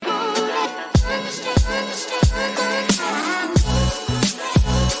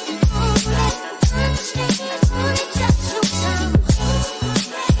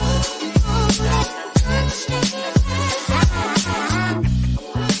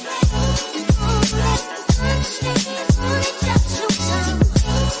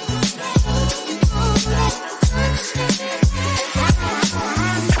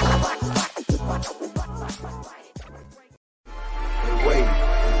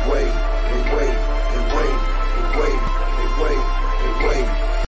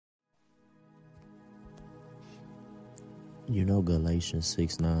Galatians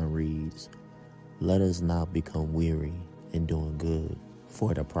 6:9 reads, "Let us not become weary in doing good,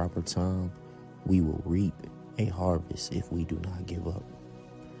 for at a proper time we will reap a harvest if we do not give up."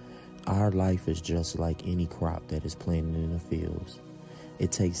 Our life is just like any crop that is planted in the fields.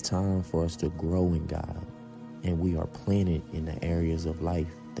 It takes time for us to grow in God, and we are planted in the areas of life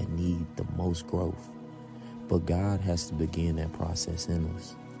that need the most growth. But God has to begin that process in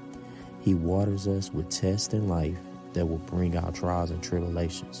us. He waters us with tests in life that will bring our trials and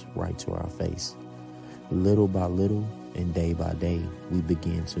tribulations right to our face. Little by little and day by day, we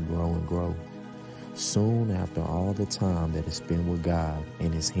begin to grow and grow. Soon after all the time that is spent with God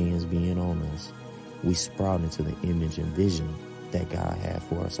and His hands being on us, we sprout into the image and vision that God had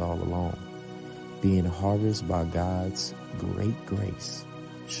for us all along. Being harvested by God's great grace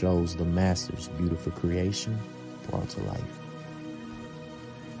shows the Master's beautiful creation brought to life.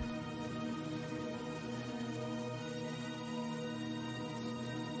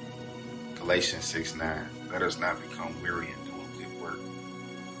 Galatians 6:9, let us not become weary in doing good work,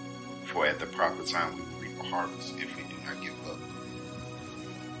 for at the proper time we will reap a harvest if we do not give up.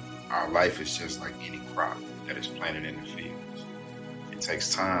 Our life is just like any crop that is planted in the fields. It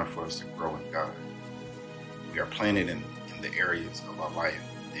takes time for us to grow in God. We are planted in the areas of our life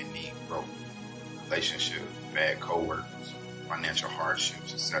that need growth: relationships, bad co-workers, financial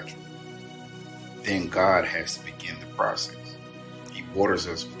hardships, etc. Then God has to begin the process. He waters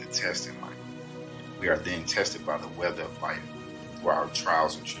us with the test in life. We are then tested by the weather of life through our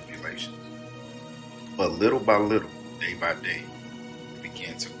trials and tribulations. But little by little, day by day, we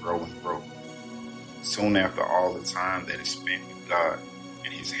begin to grow and grow. Soon after all the time that is spent with God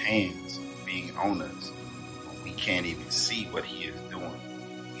and His hands being on us, when we can't even see what He is doing,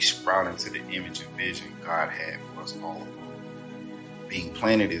 we sprout into the image and vision God had for us all along. Being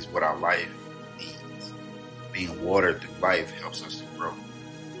planted is what our life needs. Being watered through life helps us to grow.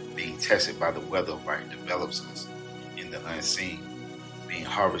 Being tested by the weather of life develops us in the unseen. Being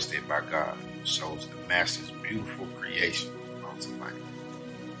harvested by God shows the Master's beautiful creation brought to life.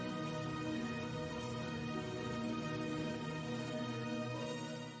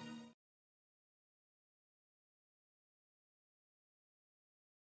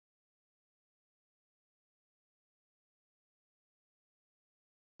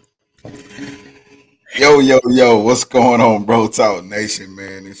 Yo, what's going on, Bro Talk Nation,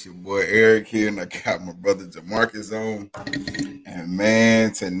 man? It's your boy Eric here, and I got my brother Jamarcus on. And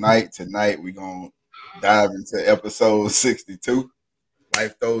man, tonight we're going to dive into episode 62.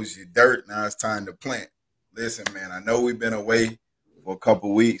 Life throws you dirt, now it's time to plant. Listen, man, I know we've been away for a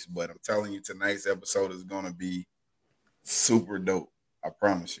couple weeks, but I'm telling you, tonight's episode is going to be super dope. I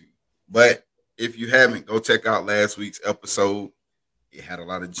promise you. But if you haven't, go check out last week's episode. It had a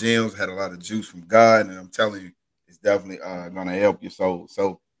lot of gems, had a lot of juice from God, and I'm telling you, it's definitely going to help your soul.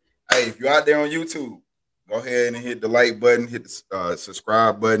 So, hey, if you're out there on YouTube, go ahead and hit the like button, hit the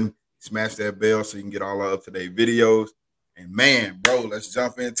subscribe button, smash that bell so you can get all our up-to-date videos. And, man, bro, let's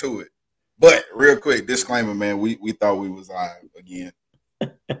jump into it. But real quick, disclaimer, man, we thought we was live again. I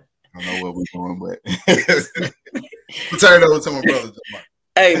don't know what we're doing, but I'll turn it over to my brother.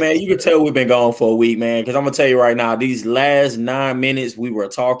 Hey, man, you can tell we've been gone for a week, man, because I'm going to tell you right now, these last 9 minutes, we were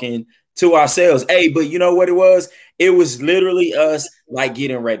talking to ourselves. Hey, but you know what it was? It was literally us, like,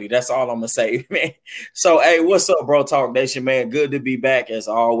 getting ready. That's all I'm going to say, man. So, hey, what's up, Bro Talk Nation, man? Good to be back, as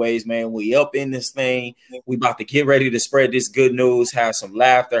always, man. We up in this thing. We about to get ready to spread this good news, have some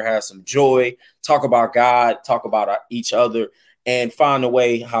laughter, have some joy, talk about God, talk about each other, and find a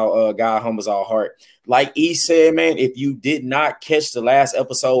way how God humbles our heart. Like E said, man, if you did not catch the last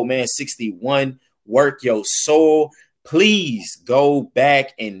episode, man, 61, Work Your Soul, please go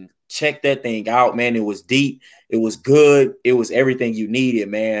back and check that thing out, man. It was deep. It was good. It was everything you needed,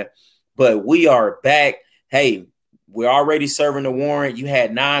 man. But we are back. Hey, we're already serving the warrant. You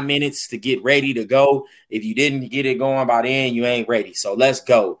had 9 minutes to get ready to go. If you didn't get it going by then, you ain't ready. So let's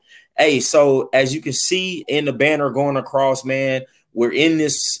go. Hey, so as you can see in the banner going across, man, we're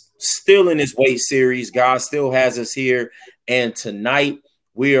still in this weight series. God still has us here. And tonight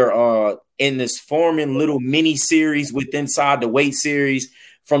we are in this forming little mini series inside the weight series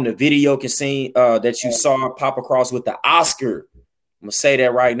from the video that you saw pop across with the Oscar. I'm going to say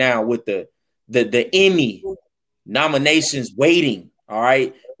that right now, with the Emmy nominations waiting. All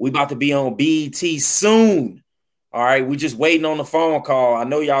right. We about to be on BET soon. All right. We just waiting on the phone call. I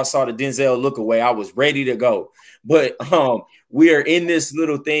know y'all saw the Denzel look away. I was ready to go. But we are in this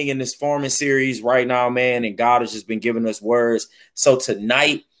little thing in this farming series right now, man. And God has just been giving us words. So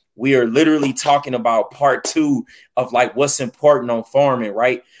tonight we are literally talking about part 2 of like what's important on farming,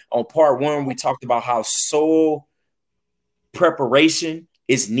 right? On part 1, we talked about how soil preparation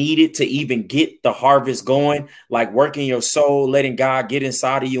is needed to even get the harvest going, like working your soul, letting God get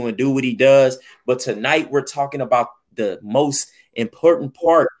inside of you and do what he does. But tonight we're talking about the most important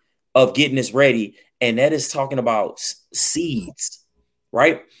part of getting this ready, and that is talking about seeds,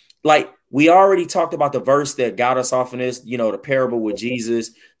 right? Like we already talked about the verse that got us off in this, the parable with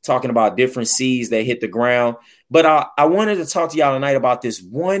Jesus, talking about different seeds that hit the ground. But I wanted to talk to y'all tonight about this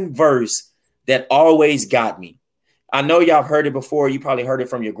one verse that always got me. I know y'all have heard it before. You probably heard it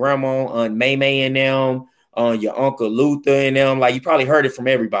from your grandma, on May and them, on your Uncle Luther and them. Like you probably heard it from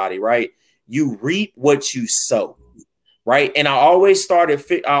everybody, right? You reap what you sow, right? And I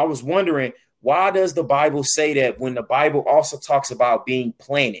was wondering, why does the Bible say that when the Bible also talks about being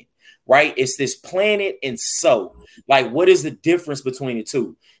planted, right? It's this planted and sow. Like, what is the difference between the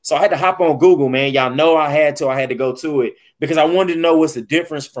two? So I had to hop on Google, man. Y'all know I had to go to it because I wanted to know what's the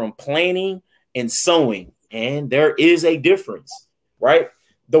difference from planting and sowing. And there is a difference, right?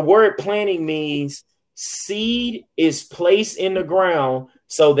 The word planting means seed is placed in the ground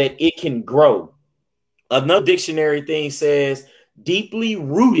so that it can grow. Another dictionary thing says deeply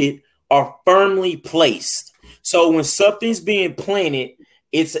rooted or firmly placed. So when something's being planted,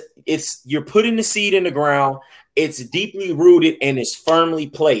 it's you're putting the seed in the ground, it's deeply rooted and it's firmly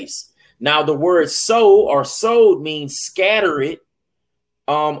placed. Now the word sow or sowed means scatter it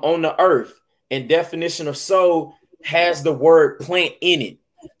on the earth. And definition of sow has the word plant in it.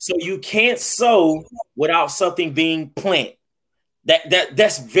 So you can't sow without something being planted.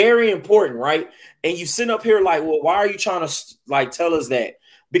 That's very important, right? And you sit up here like, well, why are you trying to like tell us that?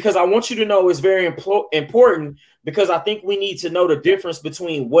 Because I want you to know it's very important because I think we need to know the difference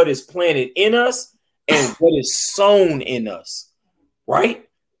between what is planted in us and what is sown in us, right?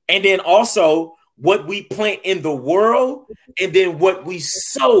 And then also what we plant in the world and then what we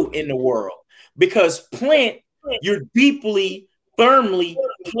sow in the world. Because plant, you're deeply, firmly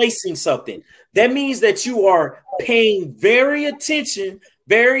placing something. That means that you are paying very,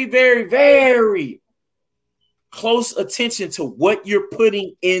 very close attention to what you're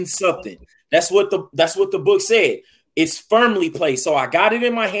putting in something. That's what the book said. It's firmly placed. So I got it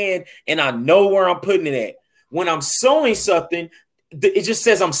in my hand and I know where I'm putting it at. When I'm sowing something, it just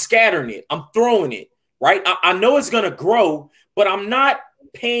says I'm scattering it. I'm throwing it, right? I know it's going to grow, but I'm not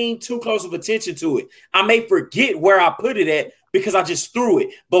paying too close of attention to it. I may forget where I put it at because I just threw it.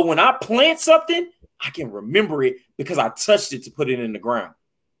 But when I plant something, I can remember it because I touched it to put it in the ground.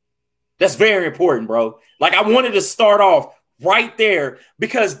 That's very important, bro. Like I wanted to start off right there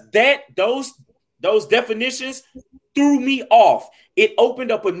because those definitions threw me off. It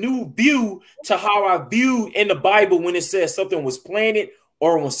opened up a new view to how I viewed in the Bible when it says something was planted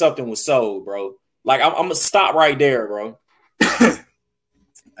or when something was sowed, bro. Like I'm gonna stop right there, bro.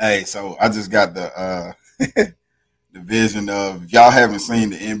 Hey, so I just got the the vision of, if y'all haven't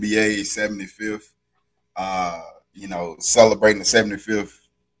seen the NBA 75th, celebrating the 75th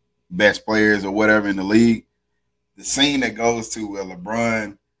best players or whatever in the league, the scene that goes to where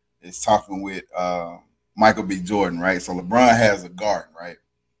LeBron is talking with Michael B. Jordan, right? So LeBron has a garden, right?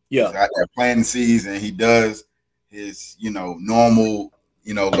 Yeah. He's out there planting seeds and he does his, normal,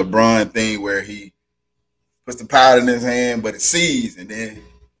 LeBron thing where he puts the powder in his hand, but it seeds and then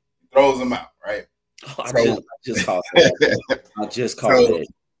throws them out, right? I just caught that. I just caught that.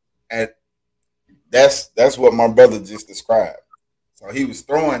 And that's what my brother just described. So he was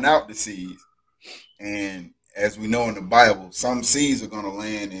throwing out the seeds, and as we know in the Bible, some seeds are going to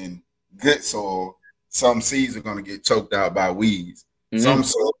land in good soil. Some seeds are going to get choked out by weeds. Mm-hmm.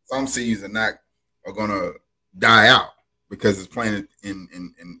 Some seeds are going to die out because it's planted in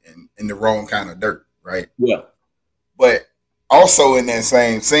the wrong kind of dirt, right? Yeah. But also in that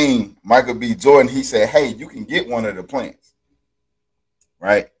same scene, Michael B. Jordan, he said, hey, you can get one of the plants,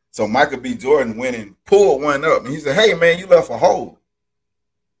 right? So Michael B. Jordan went and pulled one up, and he said, hey, man, you left a hole.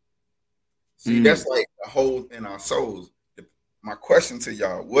 See, that's like a hole in our souls. My question to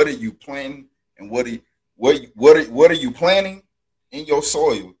y'all, what are you planting and what are you planting in your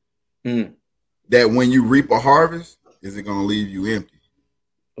soil that when you reap a harvest, is it going to leave you empty?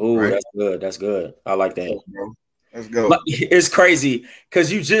 Oh, right? That's good. That's good. I like that. Let's go. It's crazy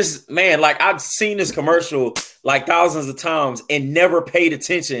because you just, man, like I've seen this commercial like thousands of times and never paid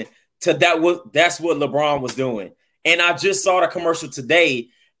attention to that. That's what LeBron was doing. And I just saw the commercial today.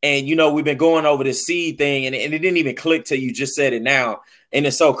 And, we've been going over this seed thing and it didn't even click till you just said it now. And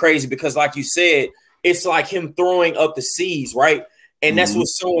it's so crazy because like you said, it's like him throwing up the seeds, right? And that's what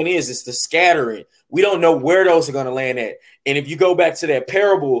sowing is. It's the scattering. We don't know where those are going to land at. And if you go back to that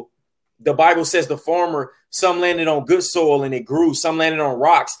parable the Bible says the farmer, some landed on good soil and it grew, some landed on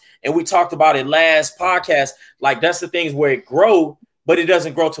rocks. And we talked about it last podcast. Like that's the things where it grow, but it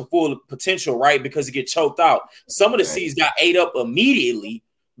doesn't grow to full potential, right? Because it gets choked out. Some of the seeds got ate up immediately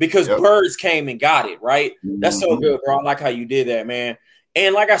because birds came and got it, right? That's so good, bro. I like how you did that, man.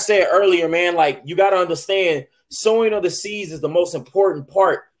 And like I said earlier, man, like you got to understand sowing of the seeds is the most important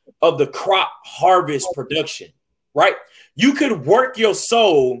part of the crop harvest production, right? You could work your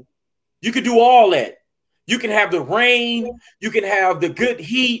soul. You could do all that. You can have the rain. You can have the good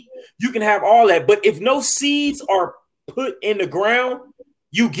heat. You can have all that. But if no seeds are put in the ground,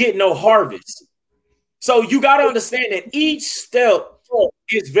 you get no harvest. So you got to understand that each step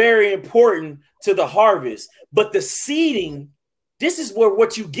is very important to the harvest. But the seeding, this is where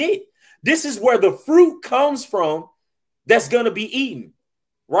what you get. This is where the fruit comes from that's going to be eaten,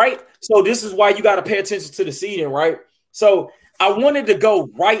 right? So this is why you got to pay attention to the seeding, right? So I wanted to go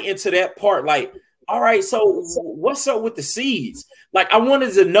right into that part. Like, all right, so what's up with the seeds? Like, I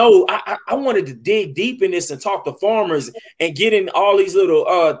wanted to know, I wanted to dig deep in this and talk to farmers and get in all these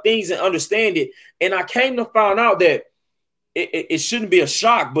little things and understand it. And I came to find out that it shouldn't be a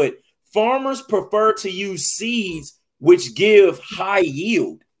shock, but farmers prefer to use seeds which give high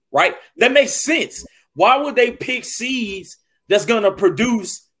yield, right? That makes sense. Why would they pick seeds that's going to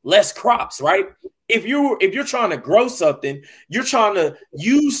produce less crops, right? If you're trying to grow something, you're trying to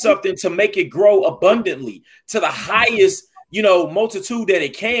use something to make it grow abundantly to the highest, multitude that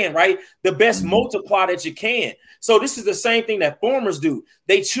it can, right? The best multiply that you can. So this is the same thing that farmers do.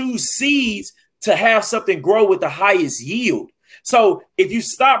 They choose seeds to have something grow with the highest yield. So if you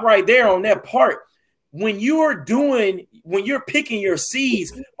stop right there on that part, when you're picking your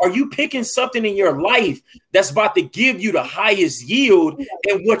seeds, are you picking something in your life that's about to give you the highest yield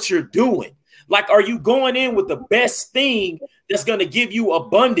in what you're doing? Like, are you going in with the best thing that's going to give you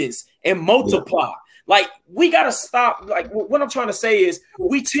abundance and multiply? Like, we got to stop. Like, what I'm trying to say is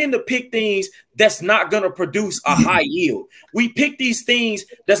we tend to pick things that's not going to produce a high yield. We pick these things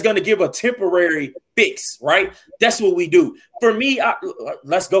that's going to give a temporary fix, right? That's what we do. For me,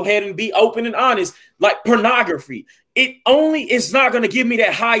 let's go ahead and be open and honest. Like pornography, it's not going to give me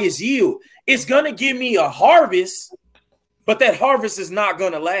that highest yield. It's going to give me a harvest, but that harvest is not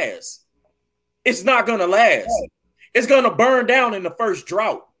going to last. It's not going to last. It's going to burn down in the first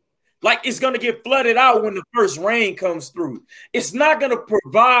drought. Like it's going to get flooded out when the first rain comes through. It's not going to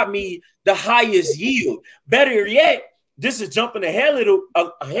provide me the highest yield. Better yet, this is jumping ahead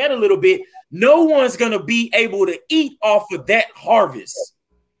a little bit. No one's going to be able to eat off of that harvest.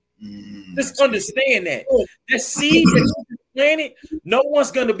 Just understand that. The seed that you planted, no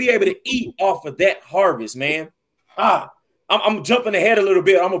one's going to be able to eat off of that harvest, man. I'm jumping ahead a little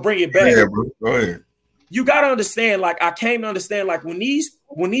bit. I'm going to bring it back. Yeah, bro. Go ahead. You got to understand, like I came to understand, like when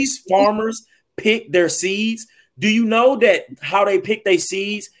these farmers pick their seeds, do you know that how they pick their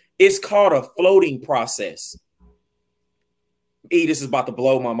seeds? It's called a floating process. This is about to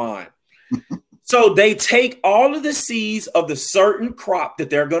blow my mind. So they take all of the seeds of the certain crop that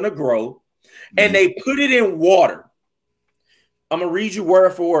they're going to grow and they put it in water. I'm going to read you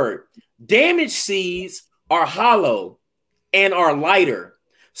word for word. Damaged seeds are hollow and are lighter,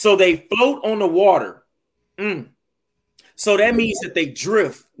 so they float on the water. So that means that they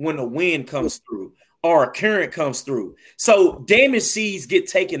drift when the wind comes through or a current comes through. So damaged seeds get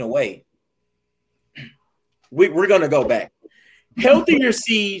taken away. We're going to go back. Healthier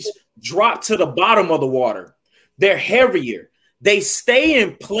seeds drop to the bottom of the water. They're heavier. They stay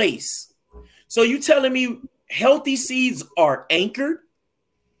in place. So you telling me healthy seeds are anchored?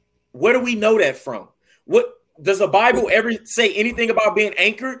 Where do we know that from? What does the Bible ever say anything about being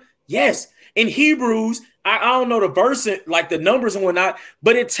anchored? Yes. In Hebrews, I don't know the verse, like the numbers and whatnot,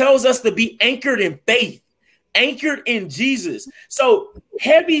 but it tells us to be anchored in faith, anchored in Jesus. So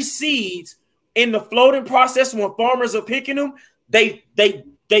heavy seeds in the floating process, when farmers are picking them, they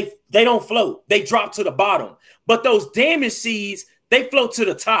don't float. They drop to the bottom. But those damaged seeds, they float to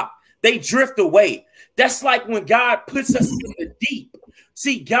the top. They drift away. That's like when God puts us in the deep.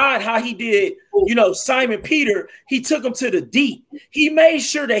 See, God, how he did, Simon Peter, he took him to the deep. He made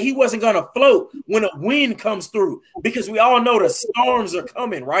sure that he wasn't going to float when a wind comes through, because we all know the storms are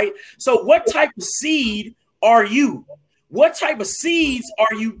coming, right? So what type of seed are you? What type of seeds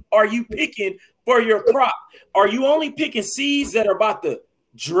are you picking for your crop? Are you only picking seeds that are about to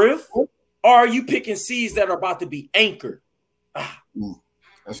drift, or are you picking seeds that are about to be anchored?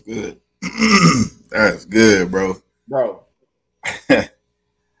 That's good. That's good, bro.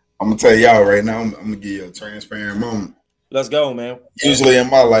 I'm gonna tell y'all right now. I'm gonna give you a transparent moment. Let's go, man. Usually in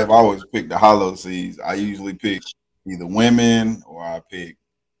my life, I always pick the hollow seeds. I usually pick either women or I pick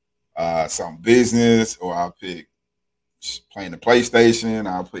some business, or I'll pick playing the PlayStation.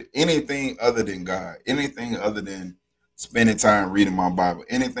 I'll put anything other than God, anything other than spending time reading my Bible,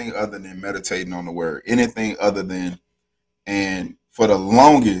 anything other than meditating on the word, anything other than, and for the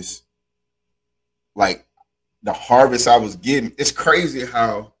longest, like the harvest I was getting, it's crazy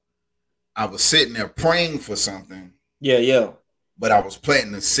how I was sitting there praying for something. Yeah. But I was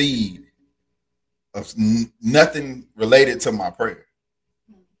planting a seed of nothing related to my prayer,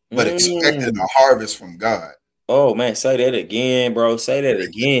 but expecting a harvest from God. Oh man, say that again, bro. Say that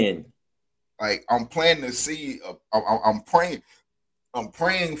again. Like I'm planting a seed of, I'm praying. I'm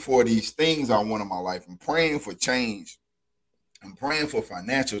praying for these things I want in my life. I'm praying for change. I'm praying for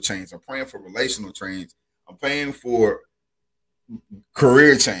financial change. I'm praying for relational change. I'm praying for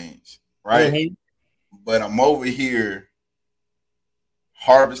career change, right? Mm-hmm. But I'm over here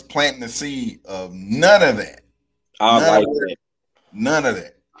planting the seed of none of that. None of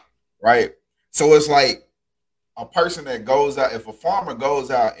that, right? So it's like a person that goes out, if a farmer goes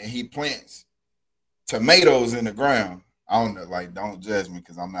out and he plants tomatoes in the ground, I don't know, like, don't judge me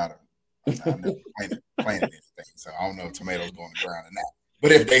because I've never planted anything. So I don't know if tomatoes go in the ground or not.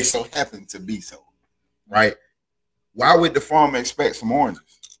 But if they so happen to be so, right? Why would the farmer expect some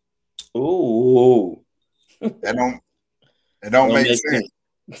oranges? Ooh. That don't make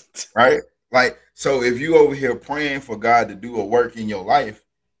sense. Right? Like, so if you over here praying for God to do a work in your life,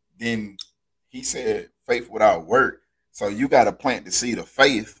 then he said faith without work. So you got to plant the seed of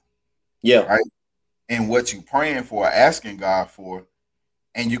faith. Yeah. Right? And what you praying for, asking God for,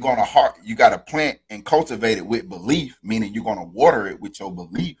 and you got to plant and cultivate it with belief, meaning you're going to water it with your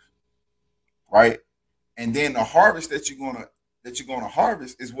belief. Right? And then the harvest that you're going to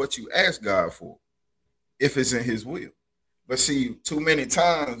harvest is what you ask God for, if it's in his will. But see, too many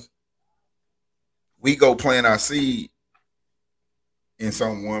times we go plant our seed in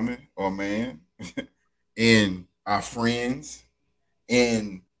some woman or man, in our friends,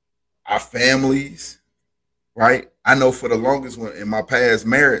 in our families, right? I know for the longest one in my past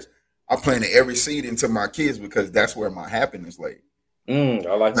marriage, I planted every seed into my kids because that's where my happiness lay.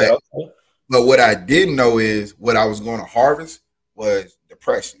 I like that. But what I didn't know is what I was going to harvest was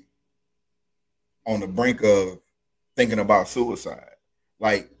depression, on the brink of thinking about suicide.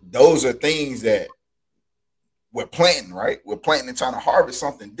 Like, those are things that we're planting, right? We're planting and trying to harvest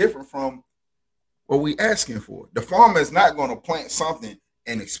something different from what we asking for. The farmer is not going to plant something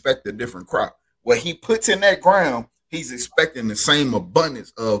and expect a different crop. What he puts in that ground, he's expecting the same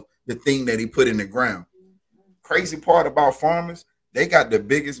abundance of the thing that he put in the ground. Crazy part about farmers, they got the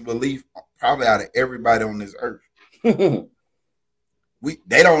biggest belief probably out of everybody on this earth. They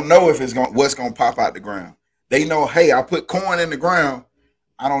don't know if what's gonna pop out the ground. They know, hey, I put corn in the ground.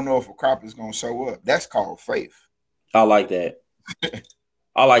 I don't know if a crop is gonna show up. That's called faith. I like that.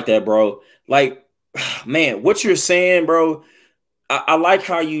 I like that, bro. Like, man, what you're saying, bro. I like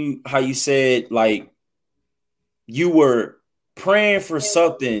how you said, like, you were praying for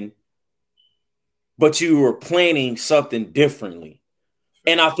something, but you were planning something differently.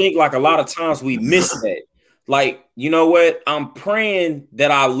 And I think, like, a lot of times we miss that. Like, you know what? I'm praying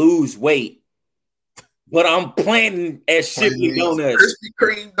that I lose weight, but I'm planning at Shipley Donuts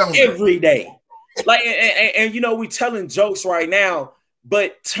every day. Like, and you know, we telling jokes right now,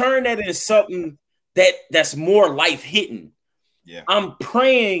 but turn that into something that's more life hitting. Yeah. I'm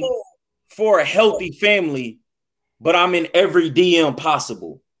praying for a healthy family, but I'm in every DM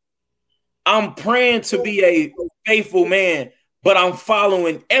possible. I'm praying to be a faithful man, but I'm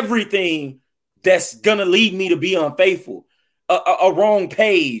following everything that's gonna lead me to be unfaithful. A wrong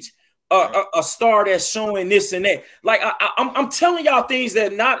page, a star that's showing this and that. Like, I'm telling y'all things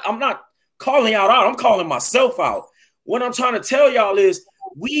that I'm not calling y'all out. I'm calling myself out. What I'm trying to tell y'all is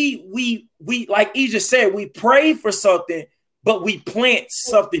we like E just said, we pray for something, but we plant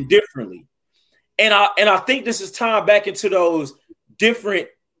something differently. And I think this is time back into those different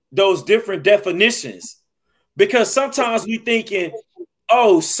definitions, because sometimes we thinking,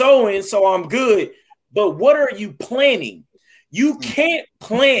 oh, sowing, so I'm good. But what are you planting? You can't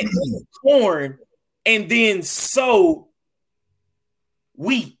plant corn and then sow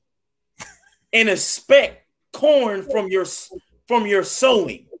wheat and expect corn from your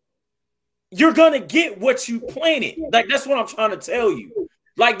sowing. You're gonna get what you planted. Like, that's what I'm trying to tell you.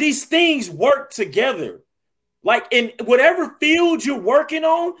 Like, these things work together. Like, in whatever field you're working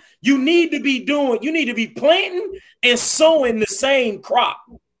on, you need to be planting and sowing the same crop,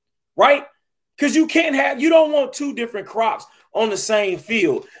 right? Because you don't want two different crops on the same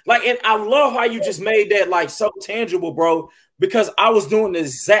field. Like, and I love how you just made that, like, so tangible, bro, because I was doing the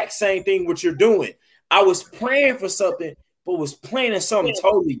exact same thing what you're doing. I was praying for something, but was planning something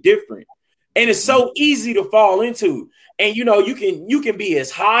totally different. And it's so easy to fall into. And you can be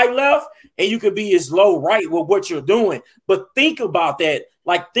as high left and you can be as low right with what you're doing. But think about that.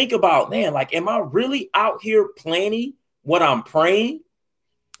 Like, think about, man, like, am I really out here planning what I'm praying?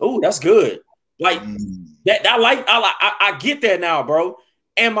 Oh, that's good. Like that. I get that now, bro.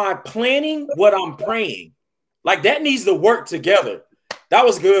 Am I planning what I'm praying? Like, that needs to work together. That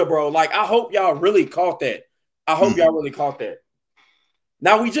was good, bro. Like, I hope y'all really caught that.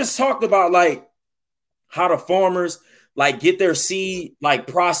 Now, we just talked about like how the farmers like get their seed like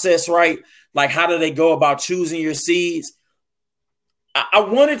process right. Like, how do they go about choosing your seeds? I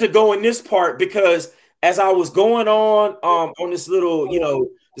wanted to go in this part because as I was going on this little,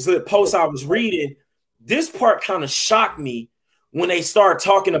 this little post I was reading, this part kind of shocked me when they start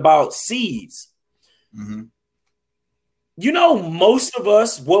talking about seeds. Mm-hmm. Most of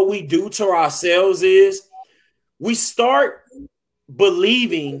us, what we do to ourselves is we start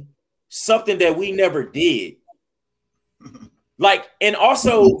believing something that we never did. Like, and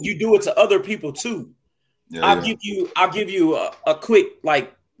also you do it to other people too. Yeah, I'll give you a quick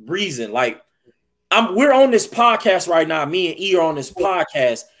like reason. Like, we're on this podcast right now. Me and E are on this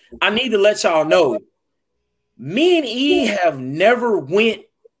podcast. I need to let y'all know, me and E have never went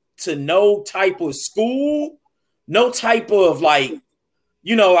to no type of school, no type of like,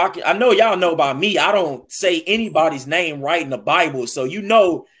 I know y'all know about me. I don't say anybody's name right in the Bible. So,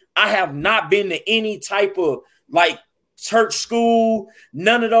 I have not been to any type of like church school,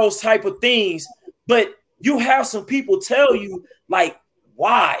 none of those type of things. But you have some people tell you like,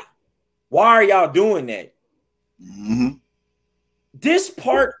 why are y'all doing that? Mm-hmm. This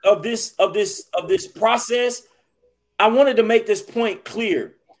part of this process, I wanted to make this point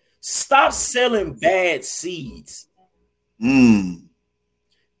clear. Stop selling bad seeds.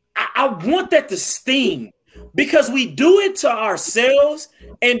 I want that to sting, because we do it to ourselves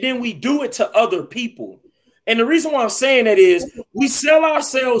and then we do it to other people. And the reason why I'm saying that is we sell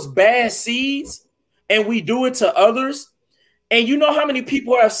ourselves bad seeds and we do it to others. And you know how many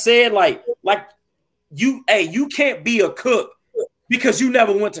people have said like you can't be a cook because you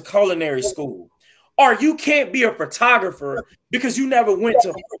never went to culinary school, or you can't be a photographer because you never went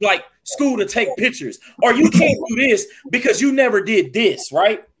to like school to take pictures, or you can't do this because you never did this,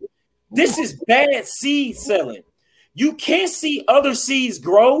 right? This is bad seed selling. You can't see other seeds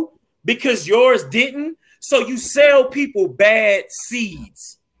grow because yours didn't, so you sell people bad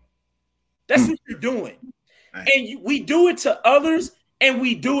seeds. That's what you're doing. And we do it to others and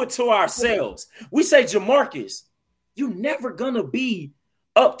we do it to ourselves. We say, Jamarcus, you're never gonna be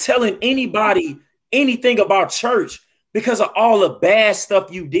up telling anybody anything about church because of all the bad stuff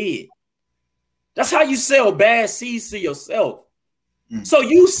you did. That's how you sell bad seeds to yourself. So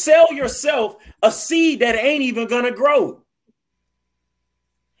you sell yourself a seed that ain't even gonna grow,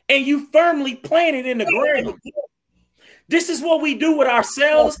 and you firmly plant it in the ground. This is what we do with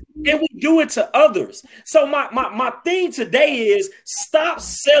ourselves, and we do it to others. So my thing today is stop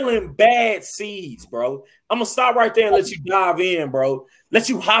selling bad seeds, bro. I'm gonna stop right there and let you dive in, bro. Let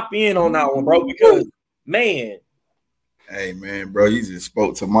you hop in on that one, bro, because man. Hey man, bro, you just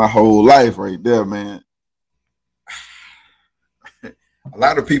spoke to my whole life right there, man. A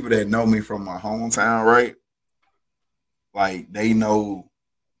lot of people that know me from my hometown, right? Like they know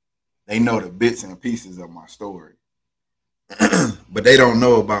the bits and pieces of my story. But they don't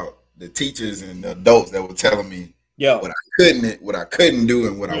know about the teachers and the adults that were telling me what I couldn't do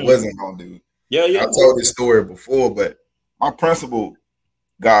and what I wasn't gonna do. Yeah. I told this story before, but my principal,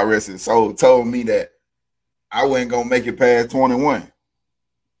 God rest his soul, told me that I wasn't gonna make it past 21.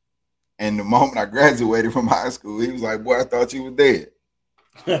 And the moment I graduated from high school, he was like, "Boy, I thought you were dead."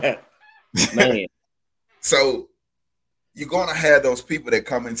 Man. So you're gonna have those people that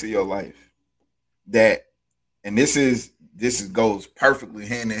come into your life that, and this goes perfectly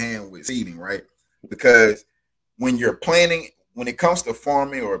hand in hand with seeding, right? Because when you're planting, when it comes to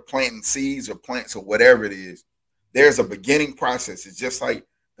farming or planting seeds or plants or whatever it is, there's a beginning process. It's just like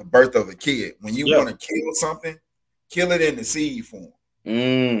the birth of a kid. When you want to kill something, kill it in the seed form.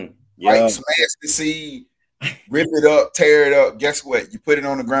 Like smash the seed, rip it up, tear it up. Guess what? You put it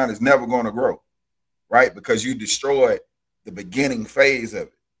on the ground, it's never going to grow, right? Because you destroyed the beginning phase of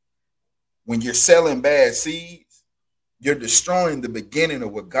it. When you're selling bad seeds, you're destroying the beginning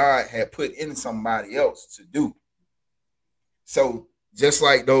of what God had put in somebody else to do. So just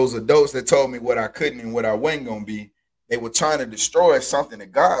like those adults that told me what I couldn't and what I wasn't going to be, they were trying to destroy something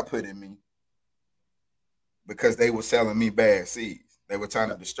that God put in me because they were selling me bad seeds. They were trying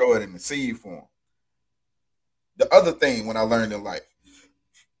to destroy it in the seed form. The other thing when I learned in life,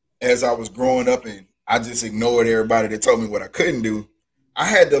 as I was growing up and I just ignored everybody that told me what I couldn't do. I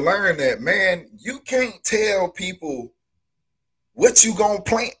had to learn that, man, you can't tell people what you gonna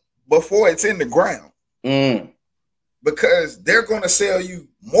plant before it's in the ground. Because they're gonna sell you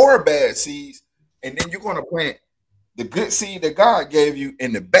more bad seeds, and then you're gonna plant the good seed that God gave you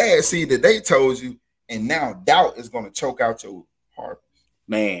and the bad seed that they told you, and now doubt is gonna choke out your harvest.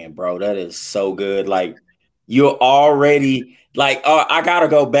 Man, bro, that is so good. Like, you're already like, I gotta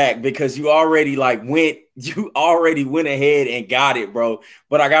go back because you already went ahead and got it, bro.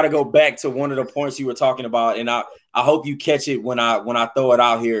 But I gotta go back to one of the points you were talking about, and I hope you catch it when I throw it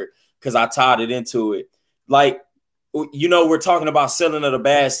out here because I tied it into it. Like, you know, we're talking about selling of the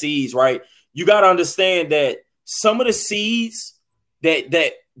bad seeds, right? You got to understand that some of the seeds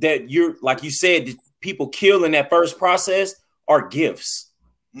that you're, like you said, people kill in that first process are gifts.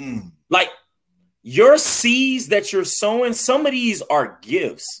 Like, your seeds that you're sowing, some of these are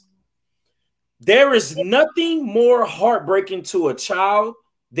gifts. There is nothing more heartbreaking to a child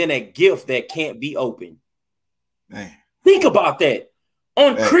than a gift that can't be opened. Man. Think about that.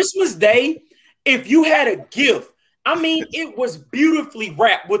 On Christmas Day, if you had a gift, I mean, it was beautifully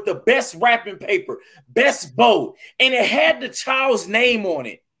wrapped with the best wrapping paper, best bow, and it had the child's name on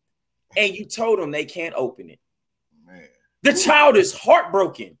it, and you told them they can't open it. Man. The child is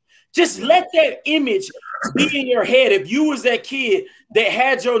heartbroken. Just let that image be in your head. If you was that kid that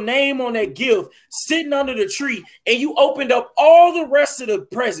had your name on that gift sitting under the tree and you opened up all the rest of the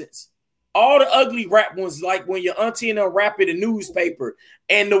presents, all the ugly wrap ones, like when your auntie and them wrapped a newspaper,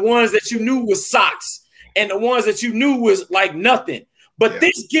 and the ones that you knew was socks, and the ones that you knew was like nothing. But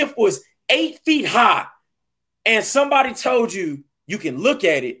this gift was 8 feet high, and somebody told you you can look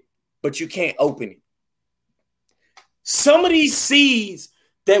at it, but you can't open it. Some of these seeds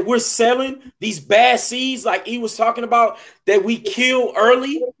that we're selling, these bad seeds, like he was talking about, that we kill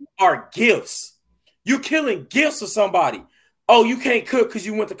early, are gifts. You're killing gifts of somebody. Oh, you can't cook because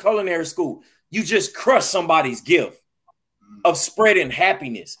you went to culinary school. You just crushed somebody's gift of spreading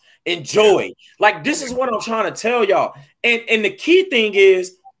happiness and joy. Like, this is what I'm trying to tell y'all. And the key thing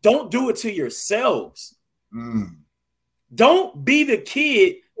is, don't do it to yourselves. Don't be the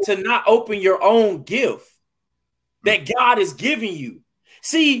kid to not open your own gift that God is giving you.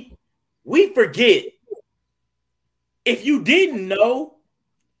 See, we forget. If you didn't know,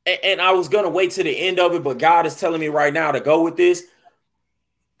 and I was going to wait to the end of it, but God is telling me right now to go with this.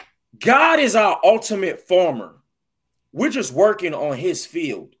 God is our ultimate farmer. We're just working on his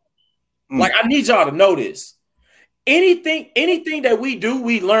field. Like, I need y'all to know this. Anything that we do,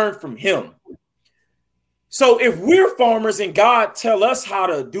 we learn from him. So if we're farmers and God tell us how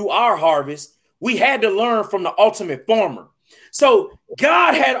to do our harvest, we had to learn from the ultimate farmer. So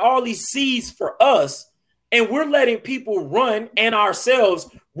God had all these seeds for us, and we're letting people run and ourselves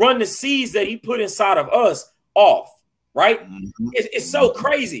run the seeds that he put inside of us off, right? It's so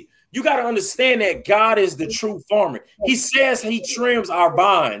crazy. You got to understand that God is the true farmer. He says he trims our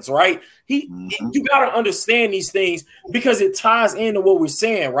vines, right? You got to understand these things because it ties into what we're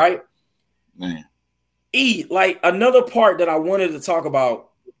saying, right? Man. Like, another part that I wanted to talk about,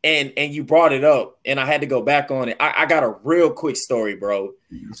 and you brought it up, and I had to go back on it. I got a real quick story, bro.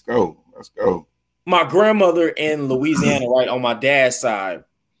 Let's go. My grandmother in Louisiana, right, on my dad's side,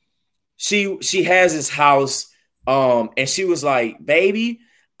 she has this house, and she was like, baby,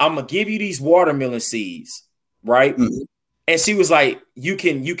 I'm gonna give you these watermelon seeds, right? And she was like, you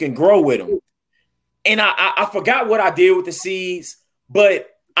can grow with them. And I forgot what I did with the seeds, but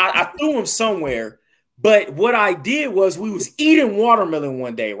I threw them somewhere. But what I did was, we was eating watermelon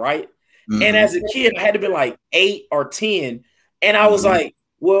one day, right? And as a kid, I had to be like 8 or 10. And I was like,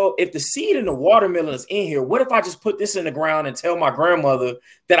 well, if the seed in the watermelon is in here, what if I just put this in the ground and tell my grandmother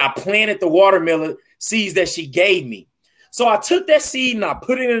that I planted the watermelon seeds that she gave me? So I took that seed and I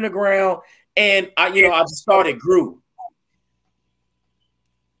put it in the ground, and I just started grew.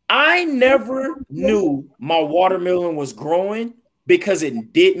 I never knew my watermelon was growing because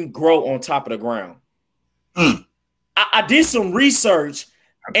it didn't grow on top of the ground. I did some research,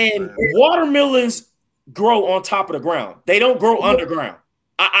 and watermelons grow on top of the ground. They don't grow underground.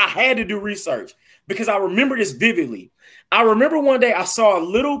 I had to do research because I remember this vividly. I remember one day I saw a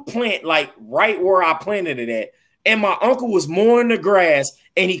little plant like right where I planted it at, and my uncle was mowing the grass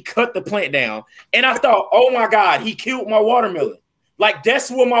and he cut the plant down. And I thought, oh my God, he killed my watermelon. Like, that's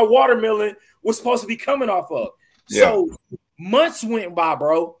where my watermelon was supposed to be coming off of. Yeah. So months went by,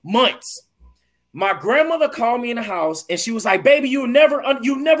 bro, months. My grandmother called me in the house and she was like, baby, you'll never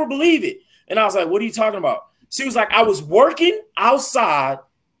believe it. And I was like, what are you talking about? She was like, I was working outside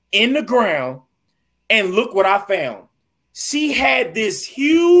in the ground and look what I found. She had this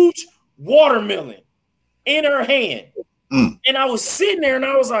huge watermelon in her hand. And I was sitting there and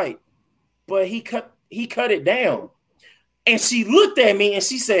I was like, but he cut it down. And she looked at me and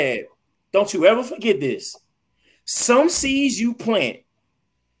she said, don't you ever forget this. Some seeds you plant,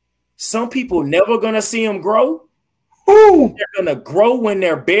 some people never gonna see them grow. Ooh. They're gonna grow when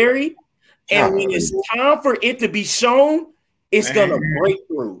they're buried. And when it's time for it to be shown, it's gonna break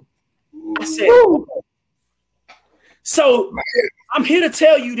through. I said, ooh. So I'm here to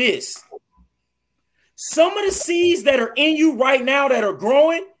tell you this. Some of the seeds that are in you right now that are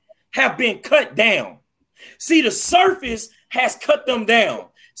growing have been cut down. See, the surface has cut them down.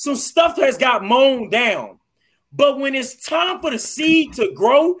 Some stuff has got mown down. But when it's time for the seed to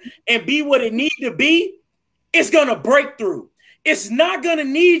grow and be what it needs to be, it's going to break through. It's not going to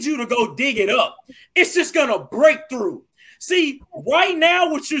need you to go dig it up. It's just going to break through. See, right now,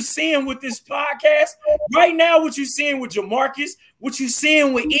 what you're seeing with this podcast, right now, what you're seeing with Jamarcus, what you're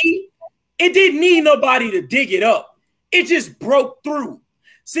seeing with E, it didn't need nobody to dig it up. It just broke through.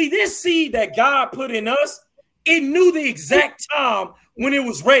 See, this seed that God put in us, it knew the exact time when it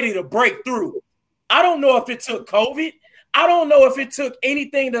was ready to break through. I don't know if it took COVID. I don't know if it took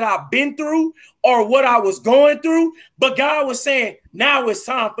anything that I've been through or what I was going through, but God was saying, now it's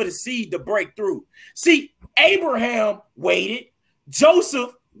time for the seed to break through. See, Abraham waited,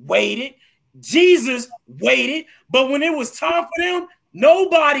 Joseph waited, Jesus waited, but when it was time for them,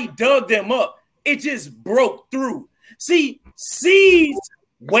 nobody dug them up. It just broke through. See, seeds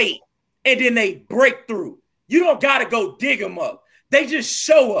wait, and then they break through. You don't got to go dig them up. They just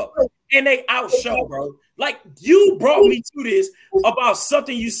show up, and they outshow, bro. Like, you brought me to this about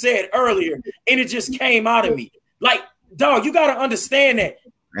something you said earlier, and it just came out of me. Like, dog, you got to understand that.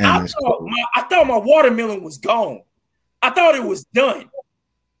 I thought my watermelon was gone. I thought it was done.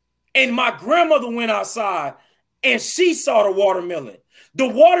 And my grandmother went outside, and she saw the watermelon. The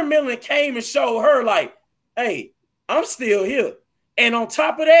watermelon came and showed her, like, hey, I'm still here. And on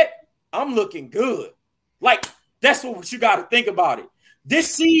top of that, I'm looking good. Like, that's what you got to think about it.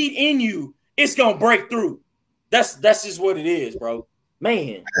 This seed in you, it's going to break through. That's just what it is, bro.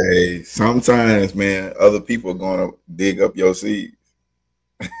 Man. Hey, sometimes, man, other people are going to dig up your seeds.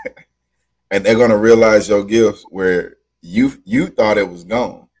 And they're going to realize your gifts where you thought it was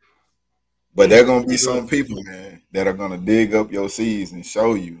gone. But there are going to be some people, man, that are going to dig up your seeds and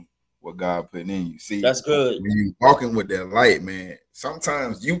show you what God put in you. See, that's good. When you're walking with that light, man,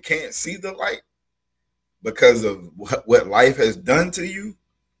 sometimes you can't see the light because of what life has done to you.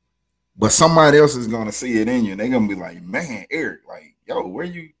 But somebody else is going to see it in you. And they're going to be like, man, Eric, like, yo, where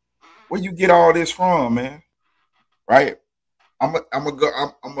you get all this from, man? Right? I'm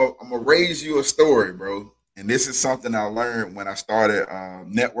gonna raise you a story, bro. And this is something I learned when I started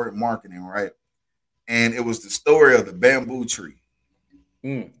network marketing, right? And it was the story of the bamboo tree.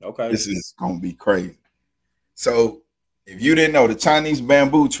 Okay. This is gonna be crazy. So if you didn't know, the Chinese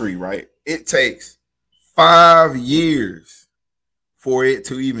bamboo tree, right? It takes 5 years for it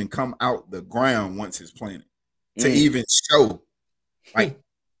to even come out the ground once it's planted, to even show like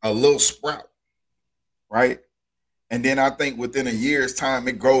a little sprout, right? And then I think within a year's time,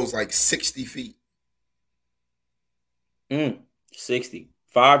 it grows like 60 feet. 60.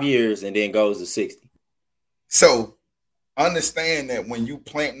 5 years and then goes to 60. So understand that when you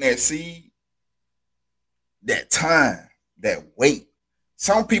plant that seed, that time, that wait,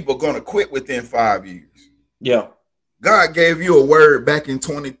 some people are going to quit within 5 years. Yeah. God gave you a word back in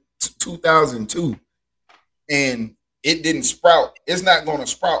 2002 and it didn't sprout. It's not going to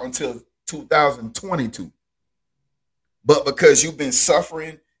sprout until 2022. But because you've been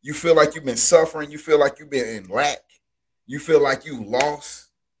suffering, you feel like you've been suffering, you feel like you've been in lack, you feel like you lost,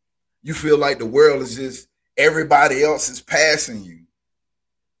 you feel like the world is just, everybody else is passing you.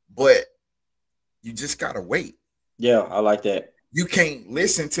 But you just got to wait. Yeah, I like that. You can't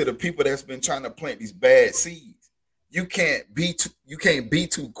listen to the people that's been trying to plant these bad seeds. You can't be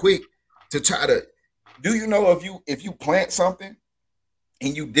too quick to try to, do you know if you plant something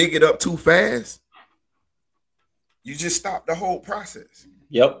and you dig it up too fast, you just stop the whole process.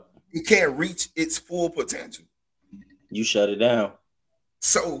 Yep. It can't reach its full potential. You shut it down.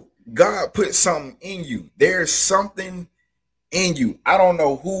 So God put something in you. There's something in you. I don't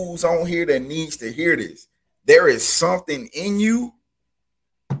know who's on here that needs to hear this. There is something in you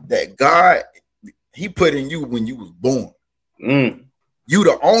that God, he put in you when you was born. You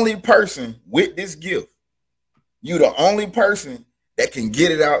the only person with this gift. You the only person that can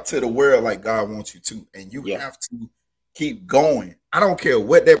get it out to the world like God wants you to. And you have to keep going. I don't care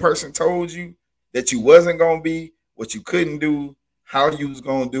what that person told you that you wasn't going to be, what you couldn't do, how you was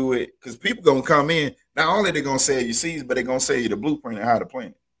going to do it. Because people going to come in. Not only they're going to sell you seeds, but they're going to sell you the blueprint and how to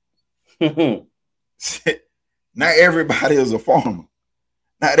plant it. Not everybody is a farmer.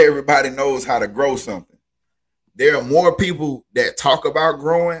 Not everybody knows how to grow something. There are more people that talk about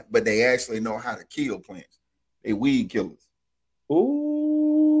growing, but they actually know how to kill plants. They weed killers.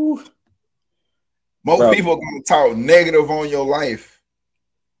 Ooh. Most people are going to talk negative on your life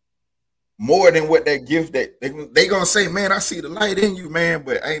more than what that gift that they going to say, man, I see the light in you, man,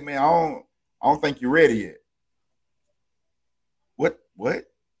 but hey, man, I don't think you're ready yet. What?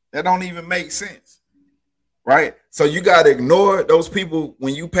 That don't even make sense. Right? So you got to ignore those people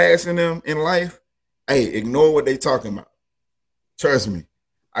when you passing them in life. Hey, ignore what they talking about. Trust me.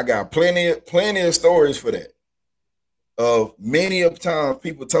 I got plenty of stories for that. Of many of times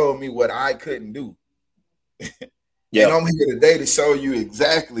people told me what I couldn't do. Yeah. And I'm here today to show you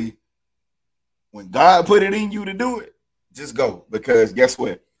exactly when God put it in you to do it, just go. Because guess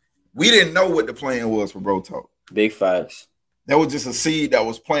what? We didn't know what the plan was for Bro Talk. Big facts. That was just a seed that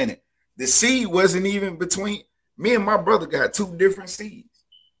was planted. The seed wasn't even between me and my brother got two different seeds.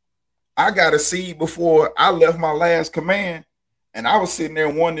 I got a seed before I left my last command, and I was sitting there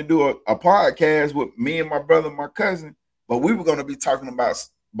wanting to do a podcast with me and my brother and my cousin, but we were going to be talking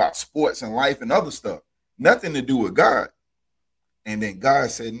about sports and life and other stuff. Nothing to do with God. And then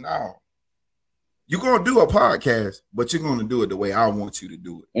God said, no, you're going to do a podcast, but you're going to do it the way I want you to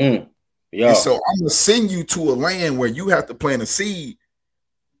do it. And so I'm going to send you to a land where you have to plant a seed,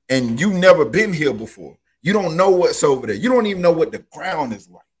 and you've never been here before. You don't know what's over there. You don't even know what the ground is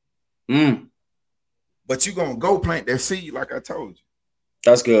like. But you're going to go plant that seed like I told you.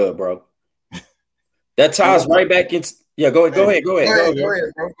 That's good, bro. That ties right back into Go ahead. Go ahead.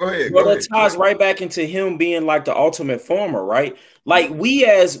 Well, that ties right back into him being like the ultimate farmer, right? Like we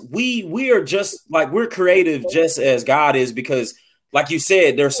are just like we're creative just as God is, because like you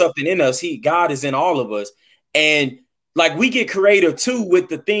said, there's something in us. God is in all of us. And like we get creative too with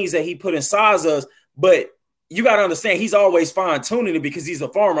the things that he put inside us. But you got to understand, he's always fine tuning it because he's a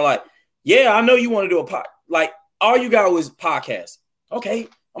farmer. Like, yeah, I know you want to do a pod. Like all you got was podcast. Okay,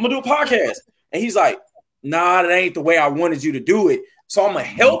 I'm going to do a podcast. And he's like, nah, that ain't the way I wanted you to do it. So I'm going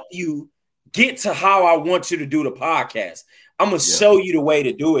to help you get to how I want you to do the podcast. I'm going to show you the way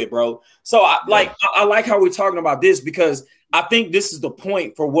to do it, bro. So I like how we're talking about this, because I think this is the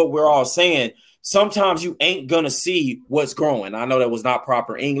point for what we're all saying. Sometimes you ain't going to see what's growing. I know that was not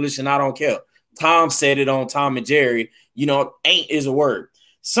proper English, and I don't care. Tom said it on Tom and Jerry. You know, ain't is a word.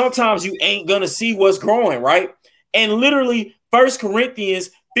 Sometimes you ain't going to see what's growing, right? And literally 1 Corinthians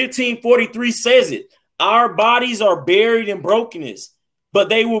 15:43 says it. Our bodies are buried in brokenness, but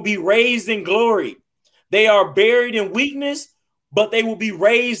they will be raised in glory. They are buried in weakness, but they will be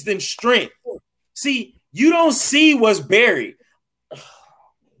raised in strength. See, you don't see what's buried.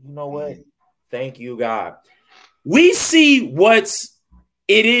 You know what? Thank you, God. We see what's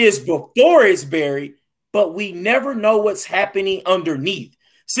it is before it's buried, but we never know what's happening underneath.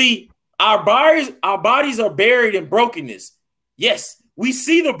 See, our bodies are buried in brokenness. Yes, we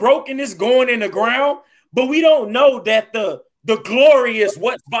see the brokenness going in the ground, but we don't know that the glory is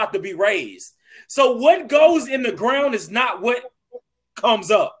what's about to be raised. So what goes in the ground is not what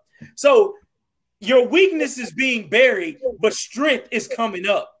comes up. So your weakness is being buried, but strength is coming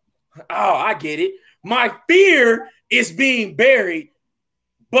up. Oh, I get it. My fear is being buried,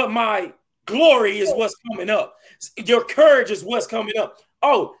 but my glory is what's coming up. Your courage is what's coming up.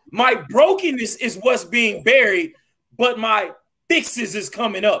 Oh, my brokenness is what's being buried, but my fixes is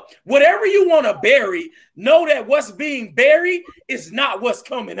coming up. Whatever you want to bury, know that what's being buried is not what's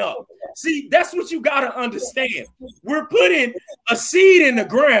coming up. See, that's what you got to understand. We're putting a seed in the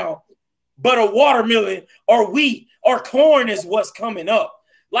ground, but a watermelon or wheat or corn is what's coming up.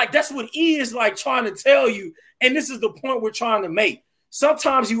 Like that's what E is like trying to tell you. And this is the point we're trying to make.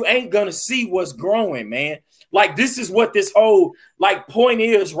 Sometimes you ain't going to see what's growing, man. Like this is what this whole like point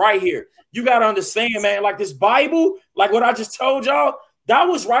is right here. You got to understand, man, like this Bible, like what I just told y'all, that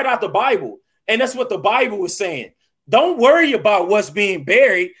was right out the Bible. And that's what the Bible was saying. Don't worry about what's being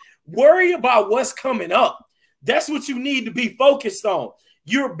buried. Worry about what's coming up. That's what you need to be focused on.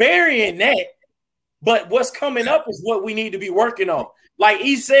 You're burying that, but what's coming up is what we need to be working on. Like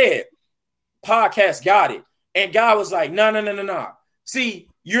he said, podcast got it. And God was like, no. See,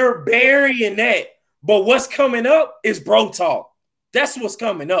 you're burying that, but what's coming up is Bro Talk. That's what's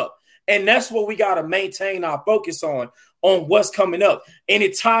coming up. And that's what we got to maintain our focus on what's coming up. And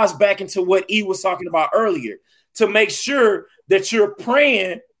it ties back into what E was talking about earlier, to make sure that you're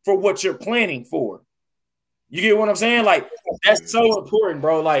praying for what you're planning for. You get what I'm saying? Like, that's so important,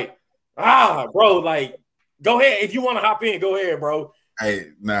 bro. Like, bro, like, go ahead. If you want to hop in, go ahead, bro.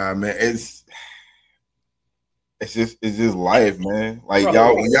 Hey, nah, man. It's just life, man. Like,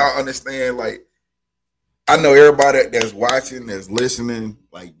 bro, y'all understand, like, I know everybody that's watching, that's listening,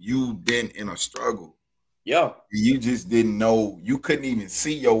 like you've been in a struggle. Yeah. You just didn't know, you couldn't even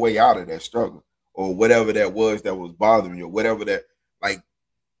see your way out of that struggle or whatever that was bothering you, or whatever that, like,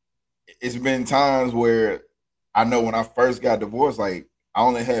 it's been times where I know when I first got divorced, like I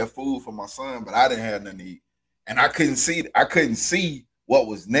only had food for my son, but I didn't have nothing to eat. And I couldn't see what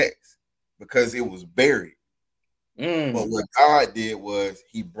was next because it was buried. But what God did was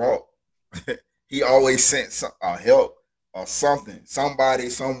he brought, he always sent help or something, somebody,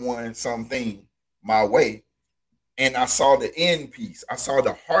 someone, something my way. And I saw the end piece. I saw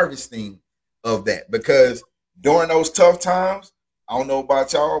the harvesting of that, because during those tough times, I don't know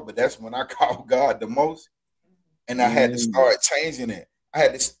about y'all, but that's when I called God the most. And I had to start changing it.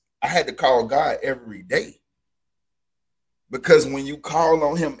 I had to call God every day. Because when you call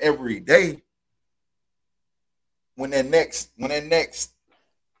on him every day, when that next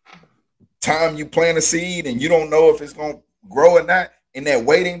time you plant a seed and you don't know if it's going to grow or not, in that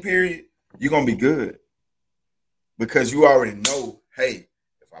waiting period, you're going to be good. Because you already know, hey,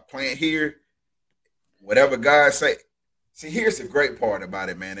 if I plant here, whatever God say. See, here's the great part about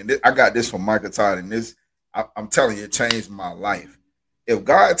it, man. And I got this from Michael Todd, and this, I'm telling you, it changed my life. If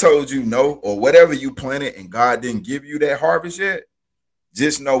God told you no, or whatever you planted and God didn't give you that harvest yet,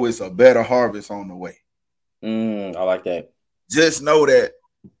 just know it's a better harvest on the way. I like that. Just know that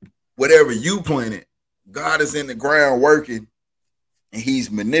whatever you planted, God is in the ground working, and he's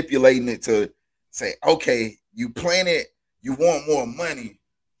manipulating it to say, okay, you planted, you want more money,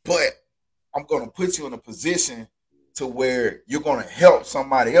 but I'm going to put you in a position to where you're going to help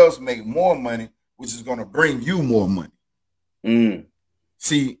somebody else make more money, which is going to bring you more money.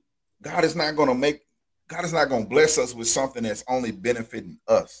 See, God is not going to bless us with something that's only benefiting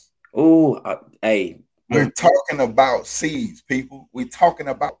us. Hey. We're talking about seeds, people. We're talking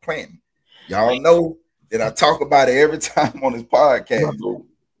about planting. Y'all know that I talk about it every time on this podcast.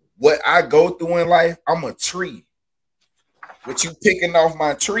 What I go through in life, I'm a tree. What you picking off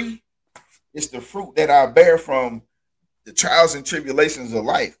my tree, it's the fruit that I bear from the trials and tribulations of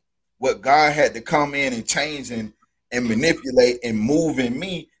life. What God had to come in and change and manipulate and move in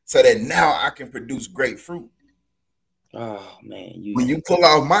me so that now I can produce great fruit. Oh, man. When you pull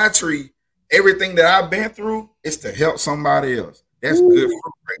off my tree, everything that I've been through is to help somebody else. That's good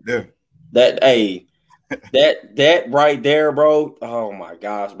fruit right there. That right there, bro. Oh my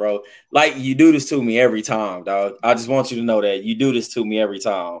gosh, bro. Like, you do this to me every time, dog. I just want you to know that you do this to me every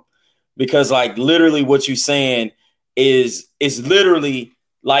time. Because like literally what you're saying is literally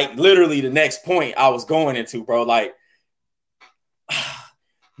the next point I was going into, bro. Like,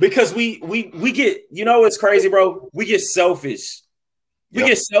 because we get, you know, it's crazy, bro. We get selfish. We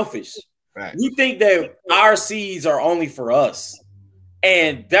get selfish. Right. We think that our seeds are only for us.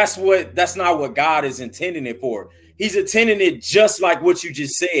 And that's not what God is intending it for. He's intending it just like what you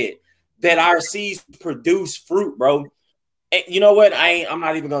just said, that our seeds produce fruit, bro. And you know what? I'm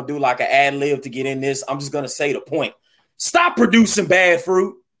not even gonna do like an ad lib to get in this. I'm just gonna say the point. Stop producing bad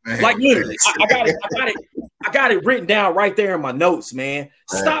fruit. Like literally, I got it written down right there in my notes, man.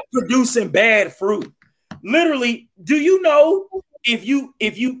 Stop producing bad fruit. Literally, do you know if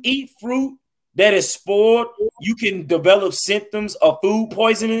you eat fruit that is spoiled, you can develop symptoms of food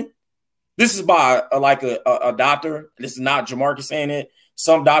poisoning? This is by a doctor. This is not Jamarcus saying it.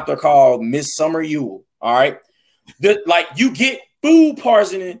 Some doctor called Miss Summer Ewell. All right. You get food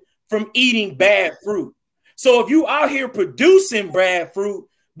poisoning from eating bad fruit. So if you out here producing bad fruit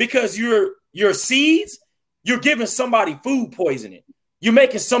because your seeds, you're giving somebody food poisoning. You're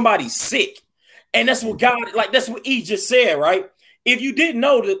making somebody sick. And that's what that's what E just said, right? If you didn't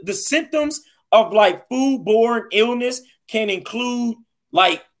know, the symptoms of like foodborne illness can include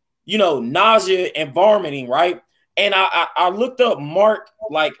nausea and vomiting, right? And I looked up Mark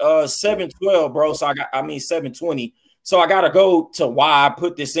 7:12, bro. So 7:20. So I gotta go to why I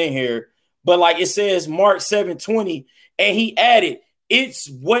put this in here. But it says Mark 7:20, and he added, it's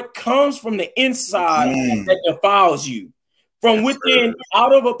what comes from the inside that defiles you. From within,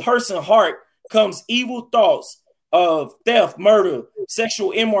 out of a person's heart comes evil thoughts of theft, murder,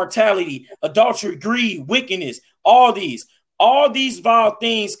 sexual immorality, adultery, greed, wickedness. All these vile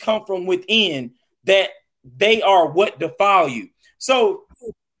things come from within, that they are what defile you. So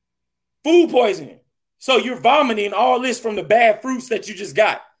food poisoning. So you're vomiting all this from the bad fruits that you just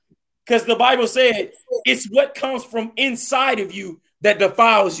got. Because the Bible said it's what comes from inside of you that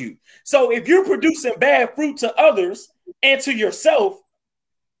defiles you. So if you're producing bad fruit to others and to yourself,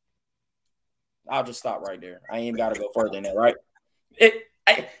 I'll just stop right there. I ain't got to go further than that, right?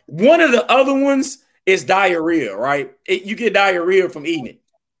 One of the other ones is diarrhea, right? You get diarrhea from eating it.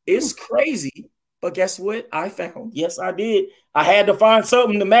 It's crazy But guess what? I found. Yes, I did. I had to find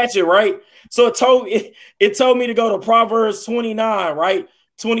something to match it, right? So it told me to go to Proverbs 29, right?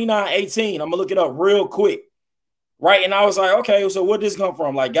 29:18. I'm gonna look it up real quick. Right. And I was like, okay, so where did this come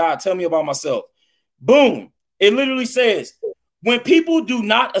from? Like, God, tell me about myself. Boom. It literally says, when people do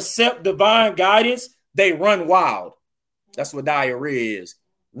not accept divine guidance, they run wild. That's what diarrhea is.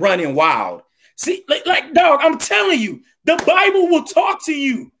 Running wild. See, like dog, I'm telling you, the Bible will talk to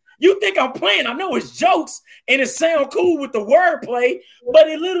you. You think I'm playing? I know it's jokes and it sounds cool with the wordplay, but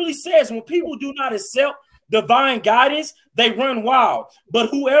it literally says when people do not accept divine guidance, they run wild. But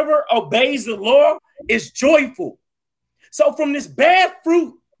whoever obeys the law is joyful. So from this bad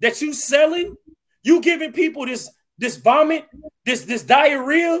fruit that you selling, you giving people this vomit, this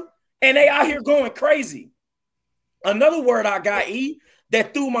diarrhea, and they out here going crazy. Another word I got,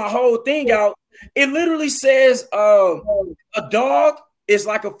 that threw my whole thing out. It literally says a dog is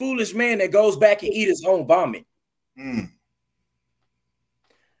like a foolish man that goes back and eat his own vomit.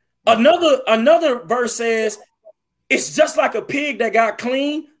 Another verse says it's just like a pig that got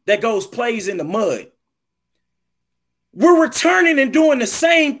clean that goes plays in the mud. We're returning and doing the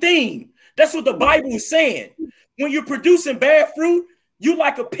same thing. That's what the Bible is saying. When you're producing bad fruit, you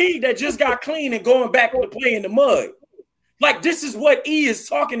like a pig that just got clean and going back to play in the mud. Like, this is what E is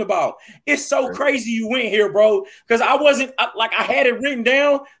talking about. It's so crazy you went here, bro. Because I had it written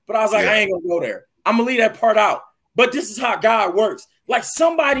down, but I was like, I ain't gonna go there. I'm gonna leave that part out. But this is how God works. Like,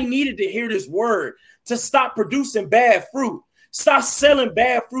 somebody needed to hear this word to stop producing bad fruit. Stop selling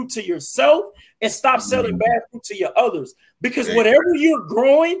bad fruit to yourself and stop selling bad fruit to your others. Because whatever you're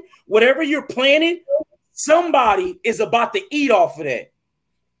growing, whatever you're planting, somebody is about to eat off of that.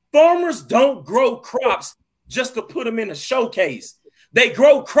 Farmers don't grow crops just to put them in a showcase. They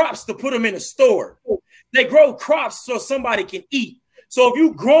grow crops to put them in a store. They grow crops so somebody can eat. So if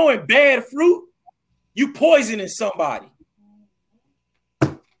you growing bad fruit, you poisoning somebody.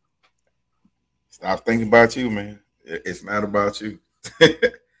 Stop thinking about you, man. It's not about you.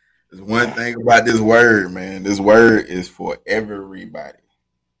 There's one thing about this word, man. This word is for everybody.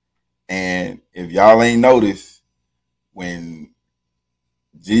 And if y'all ain't noticed, when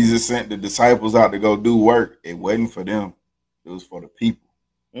Jesus sent the disciples out to go do work, it wasn't for them. It was for the people.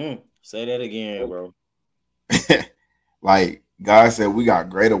 Say that again, bro. Like God said, we got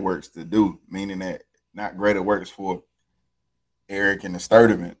greater works to do, meaning that not greater works for Eric and the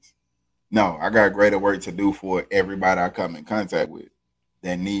Sturdivants. No, I got greater work to do for everybody I come in contact with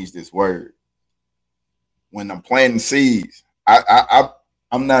that needs this word. When I'm planting seeds,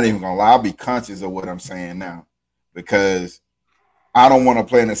 I'm not even gonna lie, I'll be conscious of what I'm saying now, because I don't want to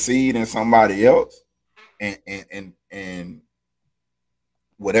plant a seed in somebody else and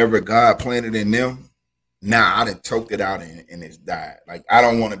whatever God planted in them, I done choked it out and it's died. Like, I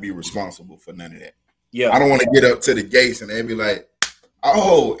don't want to be responsible for none of that. Yeah, I don't want to get up to the gates and they be like,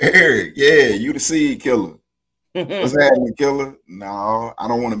 "Oh, Eric, yeah, you the seed killer." What's happening, killer? No, I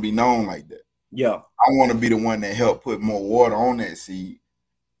don't want to be known like that. Yeah, I want to be the one that help put more water on that seed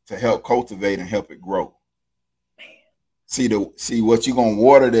to help cultivate and help it grow. See what you gonna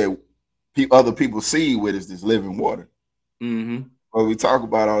water that other people seed with is this living water. What we talk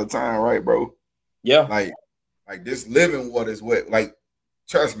about all the time, right, bro? Yeah, like this living water is what, like,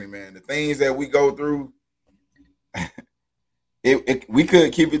 trust me, man. The things that we go through, we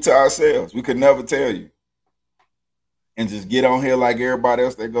could keep it to ourselves. We could never tell you, and just get on here like everybody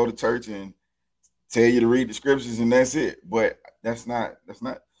else that go to church and tell you to read the scriptures and that's it. But that's not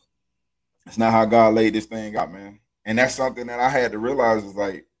how God laid this thing out, man. And that's something that I had to realize is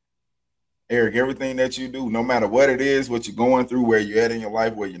like, Eric, everything that you do, no matter what it is, what you're going through, where you're at in your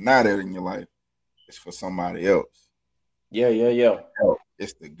life, where you're not at in your life, it's for somebody else. Yeah.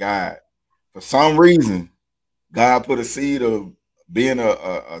 It's the God. For some reason, God put a seed of being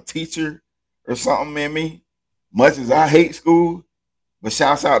a teacher or something in me. Much as I hate school, but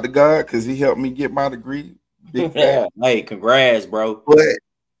shouts out to God because he helped me get my degree. Big yeah. Hey, congrats, bro. But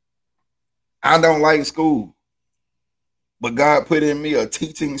I don't like school. But God put in me a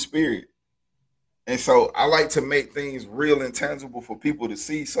teaching spirit. And so I like to make things real and tangible for people to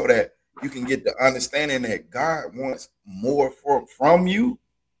see so that you can get the understanding that God wants more from you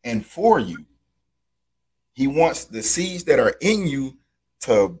and for you. He wants the seeds that are in you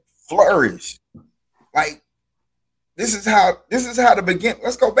to flourish. Like, this is how to begin.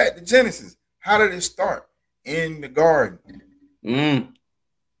 Let's go back to Genesis. How did it start? In the garden. Ain't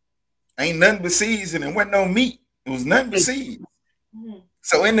nothing but seeds and it wasn't no meat. It was nothing but seeds.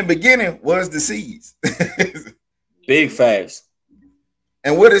 So in the beginning was the seeds. Big facts.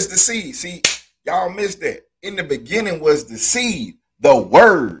 And what is the seed? See, y'all missed that. In the beginning was the seed, the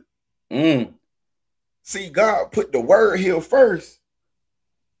word. See, God put the word here first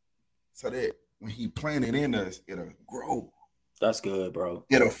so that when he planted in us, it'll grow. That's good, bro.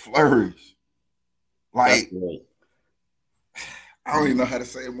 It'll flourish. That's Like, good. I don't even know how to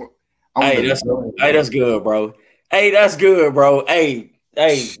say it more. Hey, that's good, bro. Hey, that's good, bro. Hey,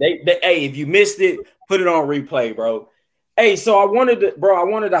 if you missed it, put it on replay, bro. Hey, so I wanted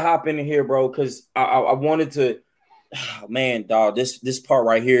to hop in here, bro, because I wanted to, man, dog, this part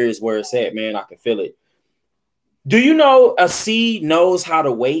right here is where it's at, man. I can feel it. Do you know a seed knows how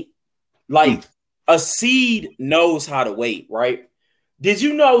to wait? Like a seed knows how to wait, right? Did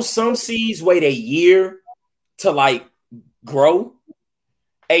you know some seeds wait a year to like grow?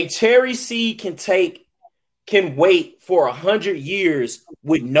 A cherry seed can wait for 100 years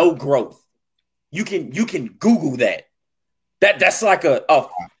with no growth. You can Google that. That's like a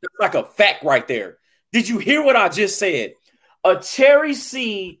fact right there. Did you hear what I just said? A cherry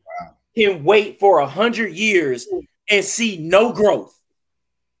seed can wait for 100 years and see no growth.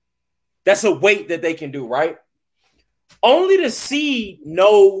 That's a wait that they can do, right? Only the seed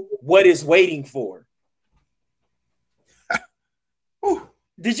know what it's waiting for.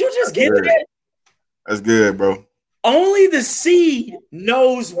 Did you just get that? That's good, bro. Only the seed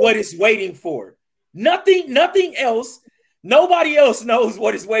knows what it's waiting for. Nothing else. Nobody else knows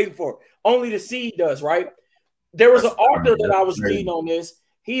what it's waiting for. Only the seed does, right? There was an author that I was reading on this.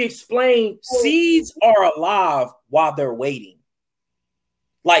 He explained seeds are alive while they're waiting.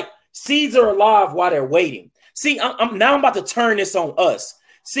 Like seeds are alive while they're waiting. See, I'm about to turn this on us.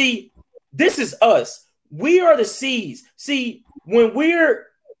 See, this is us. We are the seeds. See,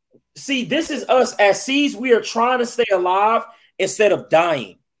 this is us as seeds. We are trying to stay alive instead of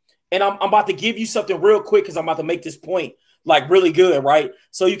dying. And I'm about to give you something real quick because I'm about to make this point like really good, right?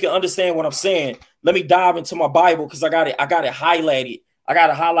 So you can understand what I'm saying. Let me dive into my Bible because I got it highlighted. I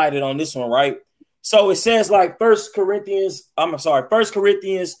got it highlighted on this one, right? So it says like 1 Corinthians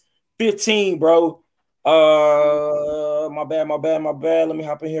 15, bro. My bad. Let me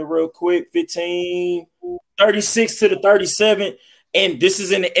hop in here real quick. 15, 36 to the 37. And this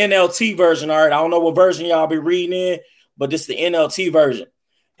is in the NLT version. All right. I don't know what version y'all be reading in, but this is the NLT version.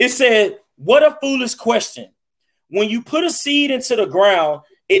 It said, what a foolish question. When you put a seed into the ground,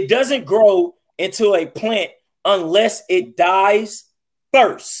 it doesn't grow into a plant unless it dies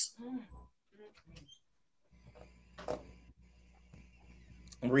first.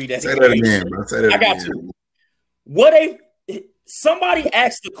 Read that. Say that again, bro. Say that I got you. Somebody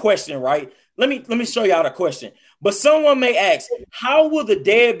asked the question, right? Let me show y'all the question. But someone may ask, how will the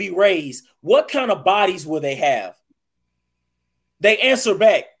dead be raised? What kind of bodies will they have? They answer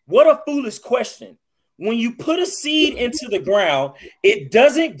back, what a foolish question. When you put a seed into the ground, it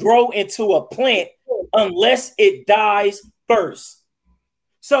doesn't grow into a plant unless it dies first.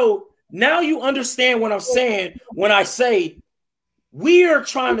 So now you understand what I'm saying when I say we are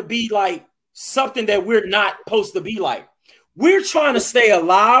trying to be like something that we're not supposed to be like. We're trying to stay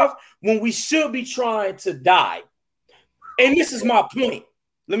alive when we should be trying to die. And this is my point.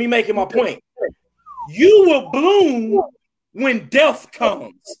 Let me make it my point. You will bloom when death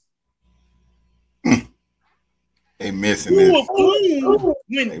comes. They missing you this. will bloom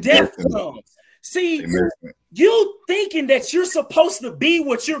when death comes. See, you thinking that you're supposed to be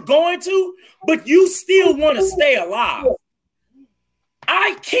what you're going to, but you still want to stay alive.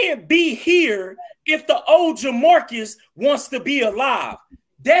 I can't be here if the old Jamarcus wants to be alive.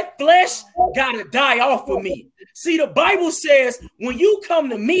 That flesh got to die off of me. See, the Bible says when you come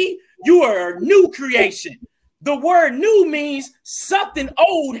to me, you are a new creation. The word new means something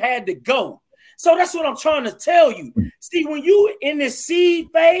old had to go. So that's what I'm trying to tell you. See, when you in this seed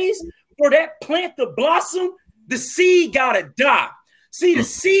phase, for that plant to blossom, the seed got to die. See, the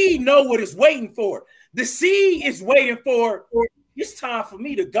seed know what it's waiting for. The seed is waiting for, it's time for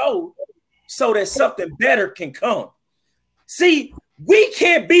me to go so that something better can come. See, we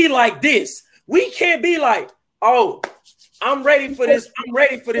can't be like this. We can't be like, oh, I'm ready for this. I'm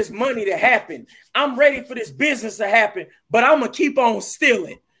ready for this money to happen. I'm ready for this business to happen, but I'm going to keep on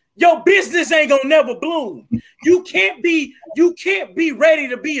stealing. Your business ain't going to never bloom. You can't be ready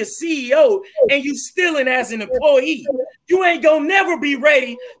to be a CEO and you stealing as an employee. You ain't going to never be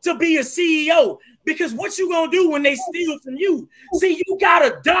ready to be a CEO because what you going to do when they steal from you? See, you got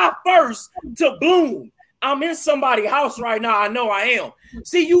to die first to bloom. I'm in somebody's house right now. I know I am.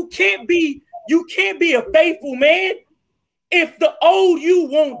 See, you can't be a faithful man if the old you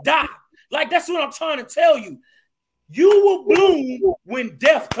won't die. Like, that's what I'm trying to tell you. You will bloom when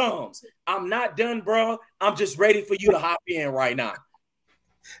death comes. I'm not done, bro. I'm just ready for you to hop in right now.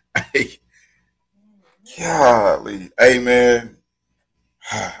 Hey, golly. Hey, man.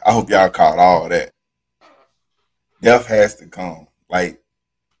 I hope y'all caught all that. death has to come. Like,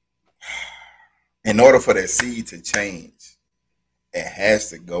 in order for that seed to change, it has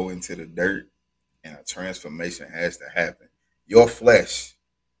to go into the dirt and a transformation has to happen. Your flesh,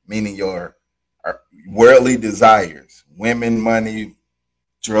 meaning your worldly desires, women, money,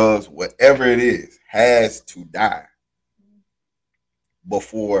 drugs, whatever it is, has to die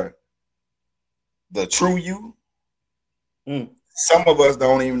before the true you. Some of us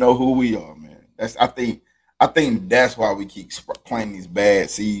don't even know who we are, man. I think that's why we keep planting these bad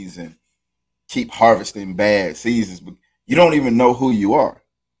seeds and keep harvesting bad seasons. But you don't even know who you are.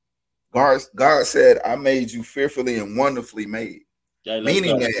 God said, "I made you fearfully and wonderfully made,"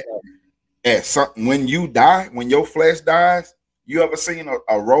 meaning that when you die, when your flesh dies, you ever seen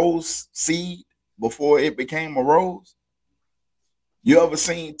a rose seed before it became a rose? You ever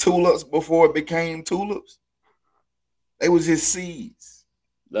seen tulips before it became tulips? They was just seeds.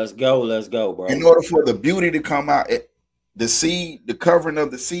 Let's go, bro. In order for the beauty to come out, the seed, the covering of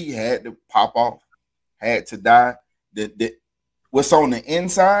the seed had to pop off, had to die. What's on the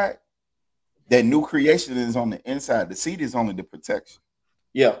inside, that new creation is on the inside. The seed is only the protection.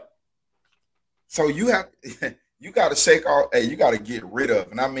 Yeah. So you got to shake off. Hey, you got to get rid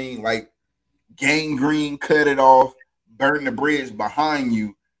of, and I mean, like, gangrene, cut it off, burn the bridge behind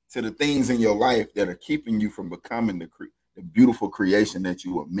you to the things in your life that are keeping you from becoming the beautiful creation that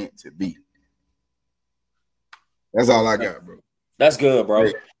you were meant to be. That's all I got, bro. That's good,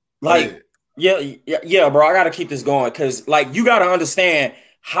 bro. Like, yeah, bro. I got to keep this going because, like, you got to understand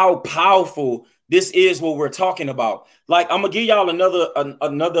how powerful this is. What we're talking about. Like, I'm gonna give y'all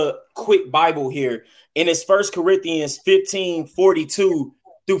another quick Bible here, and it's 1 Corinthians 15:42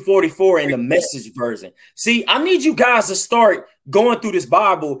 through 44 in the Message version. See, I need you guys to start going through this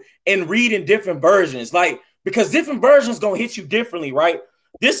Bible and reading different versions, like, because different versions gonna hit you differently, right?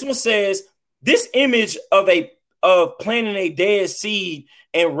 This one says, "This image of planting a dead seed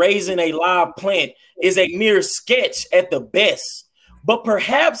and raising a live plant is a mere sketch at the best, but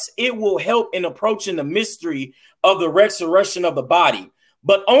perhaps it will help in approaching the mystery of the resurrection of the body.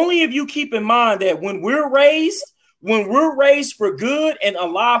 But only if you keep in mind that when we're raised for good and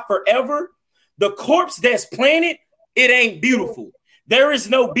alive forever, the corpse that's planted, it ain't beautiful. There is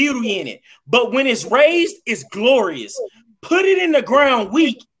no beauty in it. But when it's raised, it's glorious. Put it in the ground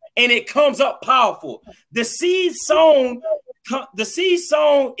weak, and it comes up powerful. The seed sown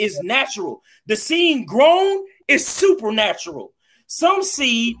is natural. The seed grown is supernatural. Some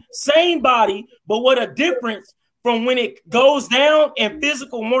seed, same body, but what a difference from when it goes down in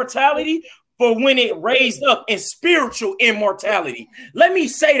physical mortality for when it raised up in spiritual immortality." Let me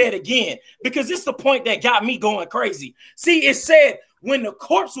say that again, because it's the point that got me going crazy. See, it said when the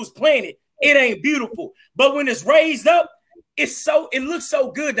corpse was planted, it ain't beautiful, but when it's raised up, it looks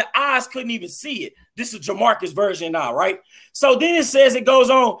so good the eyes couldn't even see it. This is Jamarcus version now, right? So then it says, it goes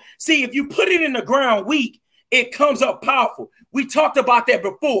on. See, if you put it in the ground weak, it comes up powerful. We talked about that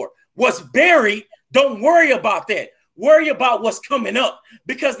before. What's buried, don't worry about that. Worry about what's coming up,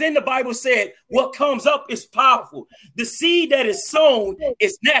 because then the Bible said what comes up is powerful. The seed that is sown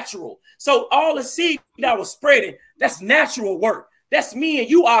is natural. So all the seed that was spreading, that's natural work. That's me and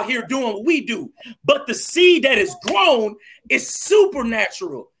you out here doing what we do. But the seed that is grown is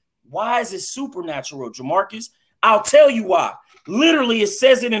supernatural. Why is it supernatural, Jamarcus? I'll tell you why. Literally, it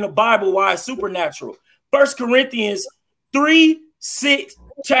says it in the Bible why it's supernatural. 1 Corinthians 3:6,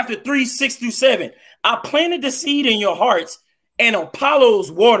 chapter 3, 6 through 7. "I planted the seed in your hearts, and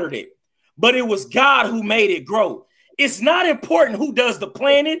Apollos watered it, but it was God who made it grow." It's not important who does the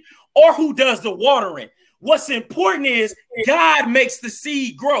planting or who does the watering. What's important is God makes the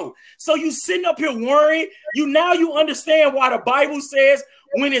seed grow. So you sitting up here worrying, you understand why the Bible says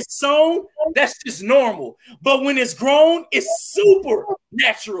when it's sown, that's just normal. But when it's grown, it's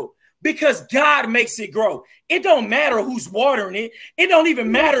supernatural, because God makes it grow. It don't matter who's watering it. It don't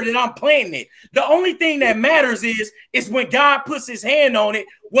even matter that I'm planting it. The only thing that matters is when God puts his hand on it,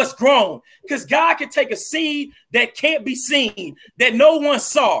 what's grown. Because God can take a seed that can't be seen, that no one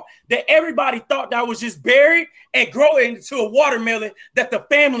saw, that everybody thought that was just buried, and grow it into a watermelon that the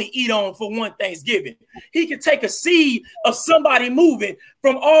family eat on for one Thanksgiving. He can take a seed of somebody moving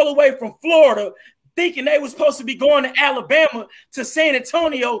from all the way from Florida, thinking they were supposed to be going to Alabama to San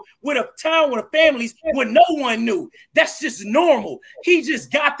Antonio with a town with families when no one knew. That's just normal. He just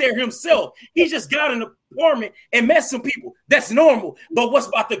got there himself. He just got an apartment and met some people. That's normal. But what's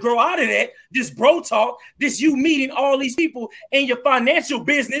about to grow out of that? This bro talk, this you meeting all these people in your financial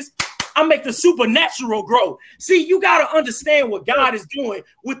business. I make the supernatural grow. See, you got to understand what God is doing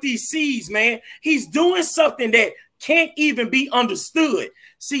with these seeds, man. He's doing something that can't even be understood.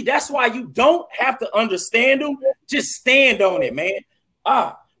 See, that's why you don't have to understand them. Just stand on it, man.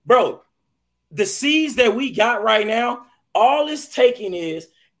 Bro, the seeds that we got right now, all it's taking is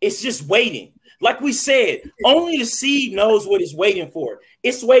it's just waiting. Like we said, only the seed knows what it's waiting for.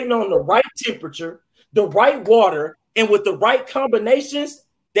 It's waiting on the right temperature, the right water, and with the right combinations,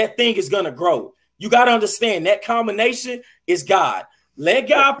 that thing is going to grow. You got to understand that combination is God. Let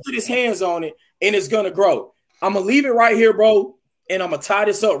God put his hands on it, and it's going to grow. I'm going to leave it right here, bro, and I'm going to tie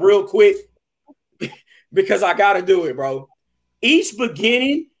this up real quick because I got to do it, bro. Each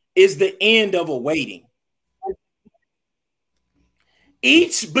beginning is the end of a waiting.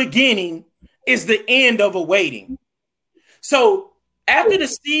 Each beginning is the end of a waiting. So after the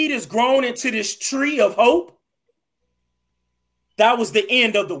seed is grown into this tree of hope, that was the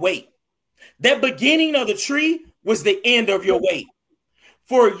end of the wait. That beginning of the tree was the end of your wait.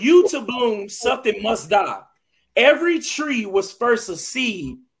 For you to bloom, something must die. Every tree was first a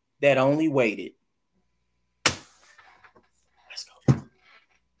seed that only waited. Let's go.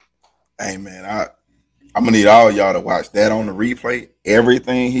 Hey, man, I'm going to need all y'all to watch that on the replay.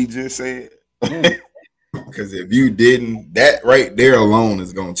 Everything he just said. Because if you didn't, that right there alone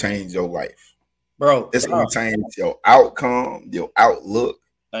is going to change your life. Bro, it's going to change your outcome, your outlook.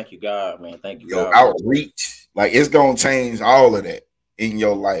 Thank you, God, man. Thank you, your God. outreach. Like, it's going to change all of that in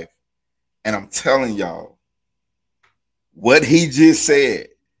your life. And I'm telling y'all, what he just said,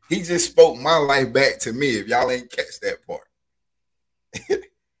 he just spoke my life back to me, if y'all ain't catch that part.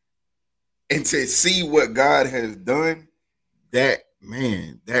 And to see what God has done, that,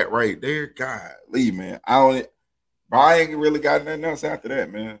 man, that right there, God, leave, man. I ain't really got nothing else after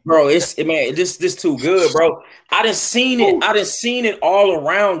that, man. Bro, this too good, bro. I done seen it all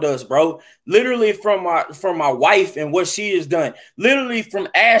around us, bro. Literally from my wife and what she has done. Literally from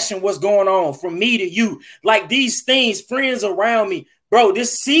Ash and what's going on, from me to you. Like these things, friends around me, bro.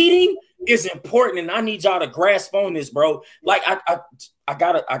 This seeding is important, and I need y'all to grasp on this, bro. Like I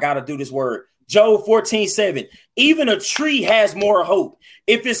gotta do this word. Job 14:7. Even a tree has more hope.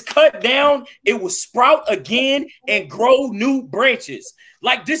 If it's cut down, it will sprout again and grow new branches.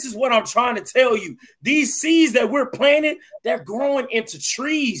 Like, this is what I'm trying to tell you. These seeds that we're planting, they're growing into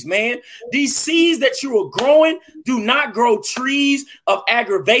trees, man. These seeds that you are growing do not grow trees of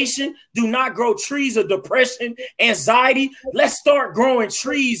aggravation, do not grow trees of depression, anxiety. Let's start growing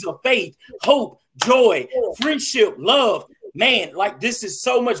trees of faith, hope, joy, friendship, love. Man, like, this is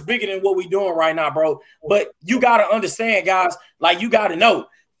so much bigger than what we're doing right now, bro. But you got to understand, guys, like, you got to know,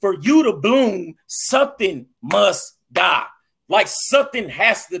 for you to bloom, something must die. Like, something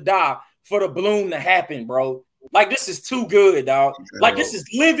has to die for the bloom to happen, bro. Like, this is too good, dog. Like, this is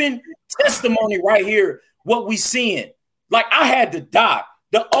living testimony right here, what we seeing. Like, I had to die.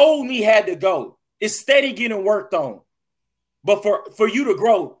 The old me had to go. It's steady getting worked on. But for you to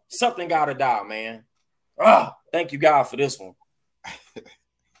grow, something got to die, man. Thank you, God, for this one.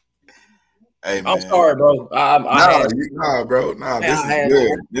 Hey, man. I'm sorry, bro. Bro. This is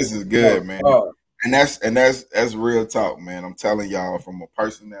good. This is good, man. And that's real talk, man. I'm telling y'all, from a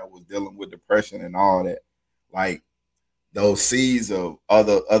person that was dealing with depression and all that, like, those seeds of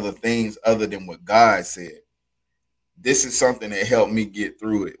other things other than what God said. This is something that helped me get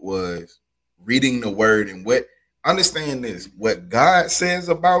through it, was reading the word, and understand this, what God says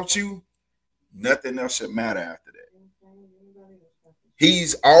about you, nothing else should matter after that.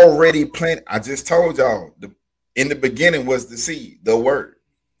 He's already planted. I just told y'all, in the beginning was the seed, the word.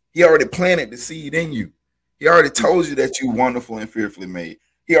 He already planted the seed in you. He already told you that you're wonderful and fearfully made.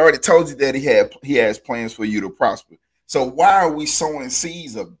 He already told you that he has plans for you to prosper. So why are we sowing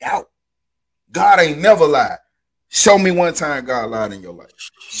seeds of doubt? God ain't never lied. Show me one time God lied in your life.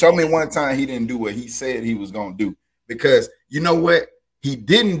 Show me one time he didn't do what he said he was going to do. Because you know what? He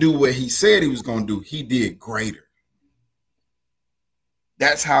didn't do what he said he was going to do. He did greater.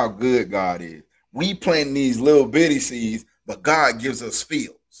 That's how good God is. We plant these little bitty seeds, but God gives us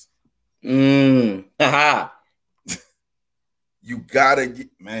fields. You gotta get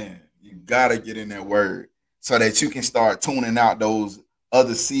in that word so that you can start tuning out those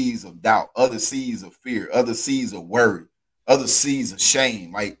other seeds of doubt, other seeds of fear, other seeds of worry, other seeds of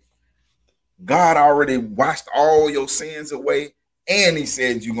shame. Like, God already washed all your sins away, and he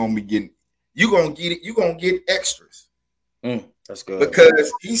said you're gonna get extras. That's good.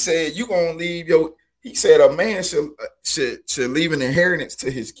 Because he said you're gonna leave he said a man should leave an inheritance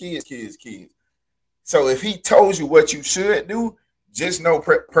to his kids. So if he told you what you should do, just know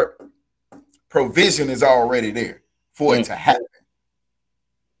provision is already there for it to happen.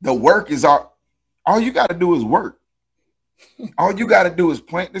 The work is all you got to do is work. All you got to do is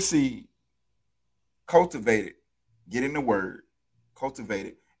plant the seed, cultivate it, Get in the word, cultivate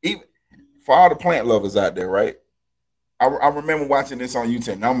it. Even for all the plant lovers out there, right? I remember watching this on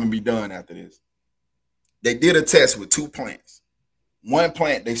YouTube, and I'm gonna be done after this. They did a test with 2 plants. One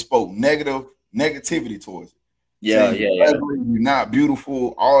plant they spoke negativity towards it. Yeah, saying you're ugly, you're not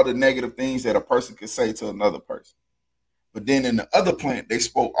beautiful, all the negative things that a person could say to another person. But then in the other plant, they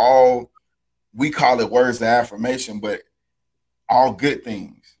spoke all, we call it words of affirmation, but all good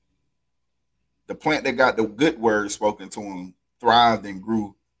things. The plant that got the good words spoken to him thrived and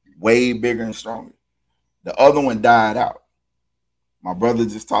grew way bigger and stronger. The other one died out. My brother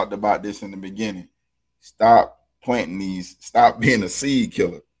just talked about this in the beginning. Stop planting these, stop being a seed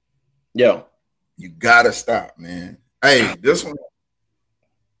killer. Yeah. You gotta stop, man. Hey, this one,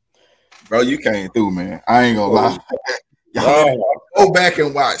 bro, you came through, man. I ain't gonna lie. Y'all go back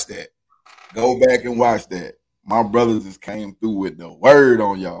and watch that. Go back and watch that. My brother just came through with the word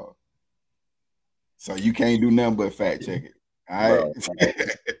on y'all. So you can't do nothing but fact check it. All right. Bro,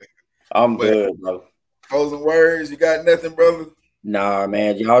 I'm good, bro. Closing words, you got nothing, brother? Nah,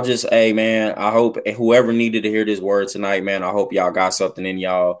 man. Y'all just, hey, man, I hope whoever needed to hear this word tonight, man, I hope y'all got something in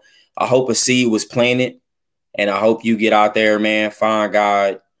y'all. I hope a seed was planted, and I hope you get out there, man, find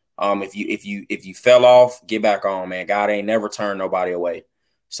God. If you fell off, get back on, man. God ain't never turned nobody away.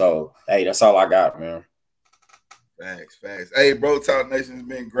 So, hey, that's all I got, man. Facts. Hey, Bro Talk Nation has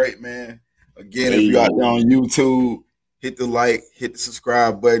been great, man. Again, if you're out there on YouTube, hit the like, hit the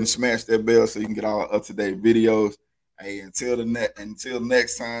subscribe button, smash that bell so you can get all up-to-date videos. Hey, until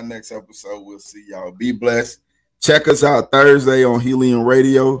next time, next episode, we'll see y'all. Be blessed. Check us out Thursday on Helium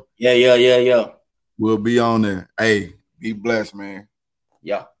Radio. Yeah. We'll be on there. Hey, be blessed, man.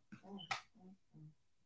 Yeah.